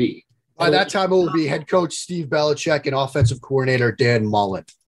wants to be. By that time, it will be head coach Steve Belichick and offensive coordinator Dan Mullen.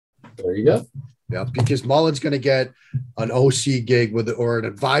 There you go. Yeah, because Mullen's going to get an OC gig or an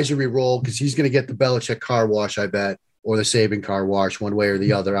advisory role because he's going to get the Belichick car wash, I bet, or the Saban car wash, one way or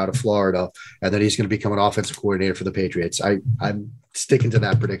the other, out of Florida, and then he's going to become an offensive coordinator for the Patriots. I'm sticking to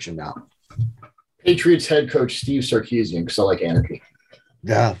that prediction now. Patriots head coach Steve Sarkisian, because I like anarchy.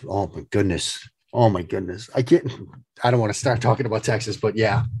 Yeah. Oh my goodness. I don't want to start talking about Texas, but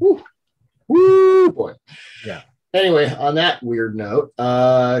yeah. Woo, boy. Yeah. Anyway, on that weird note,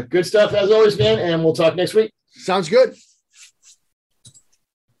 good stuff as always, man, and we'll talk next week. Sounds good.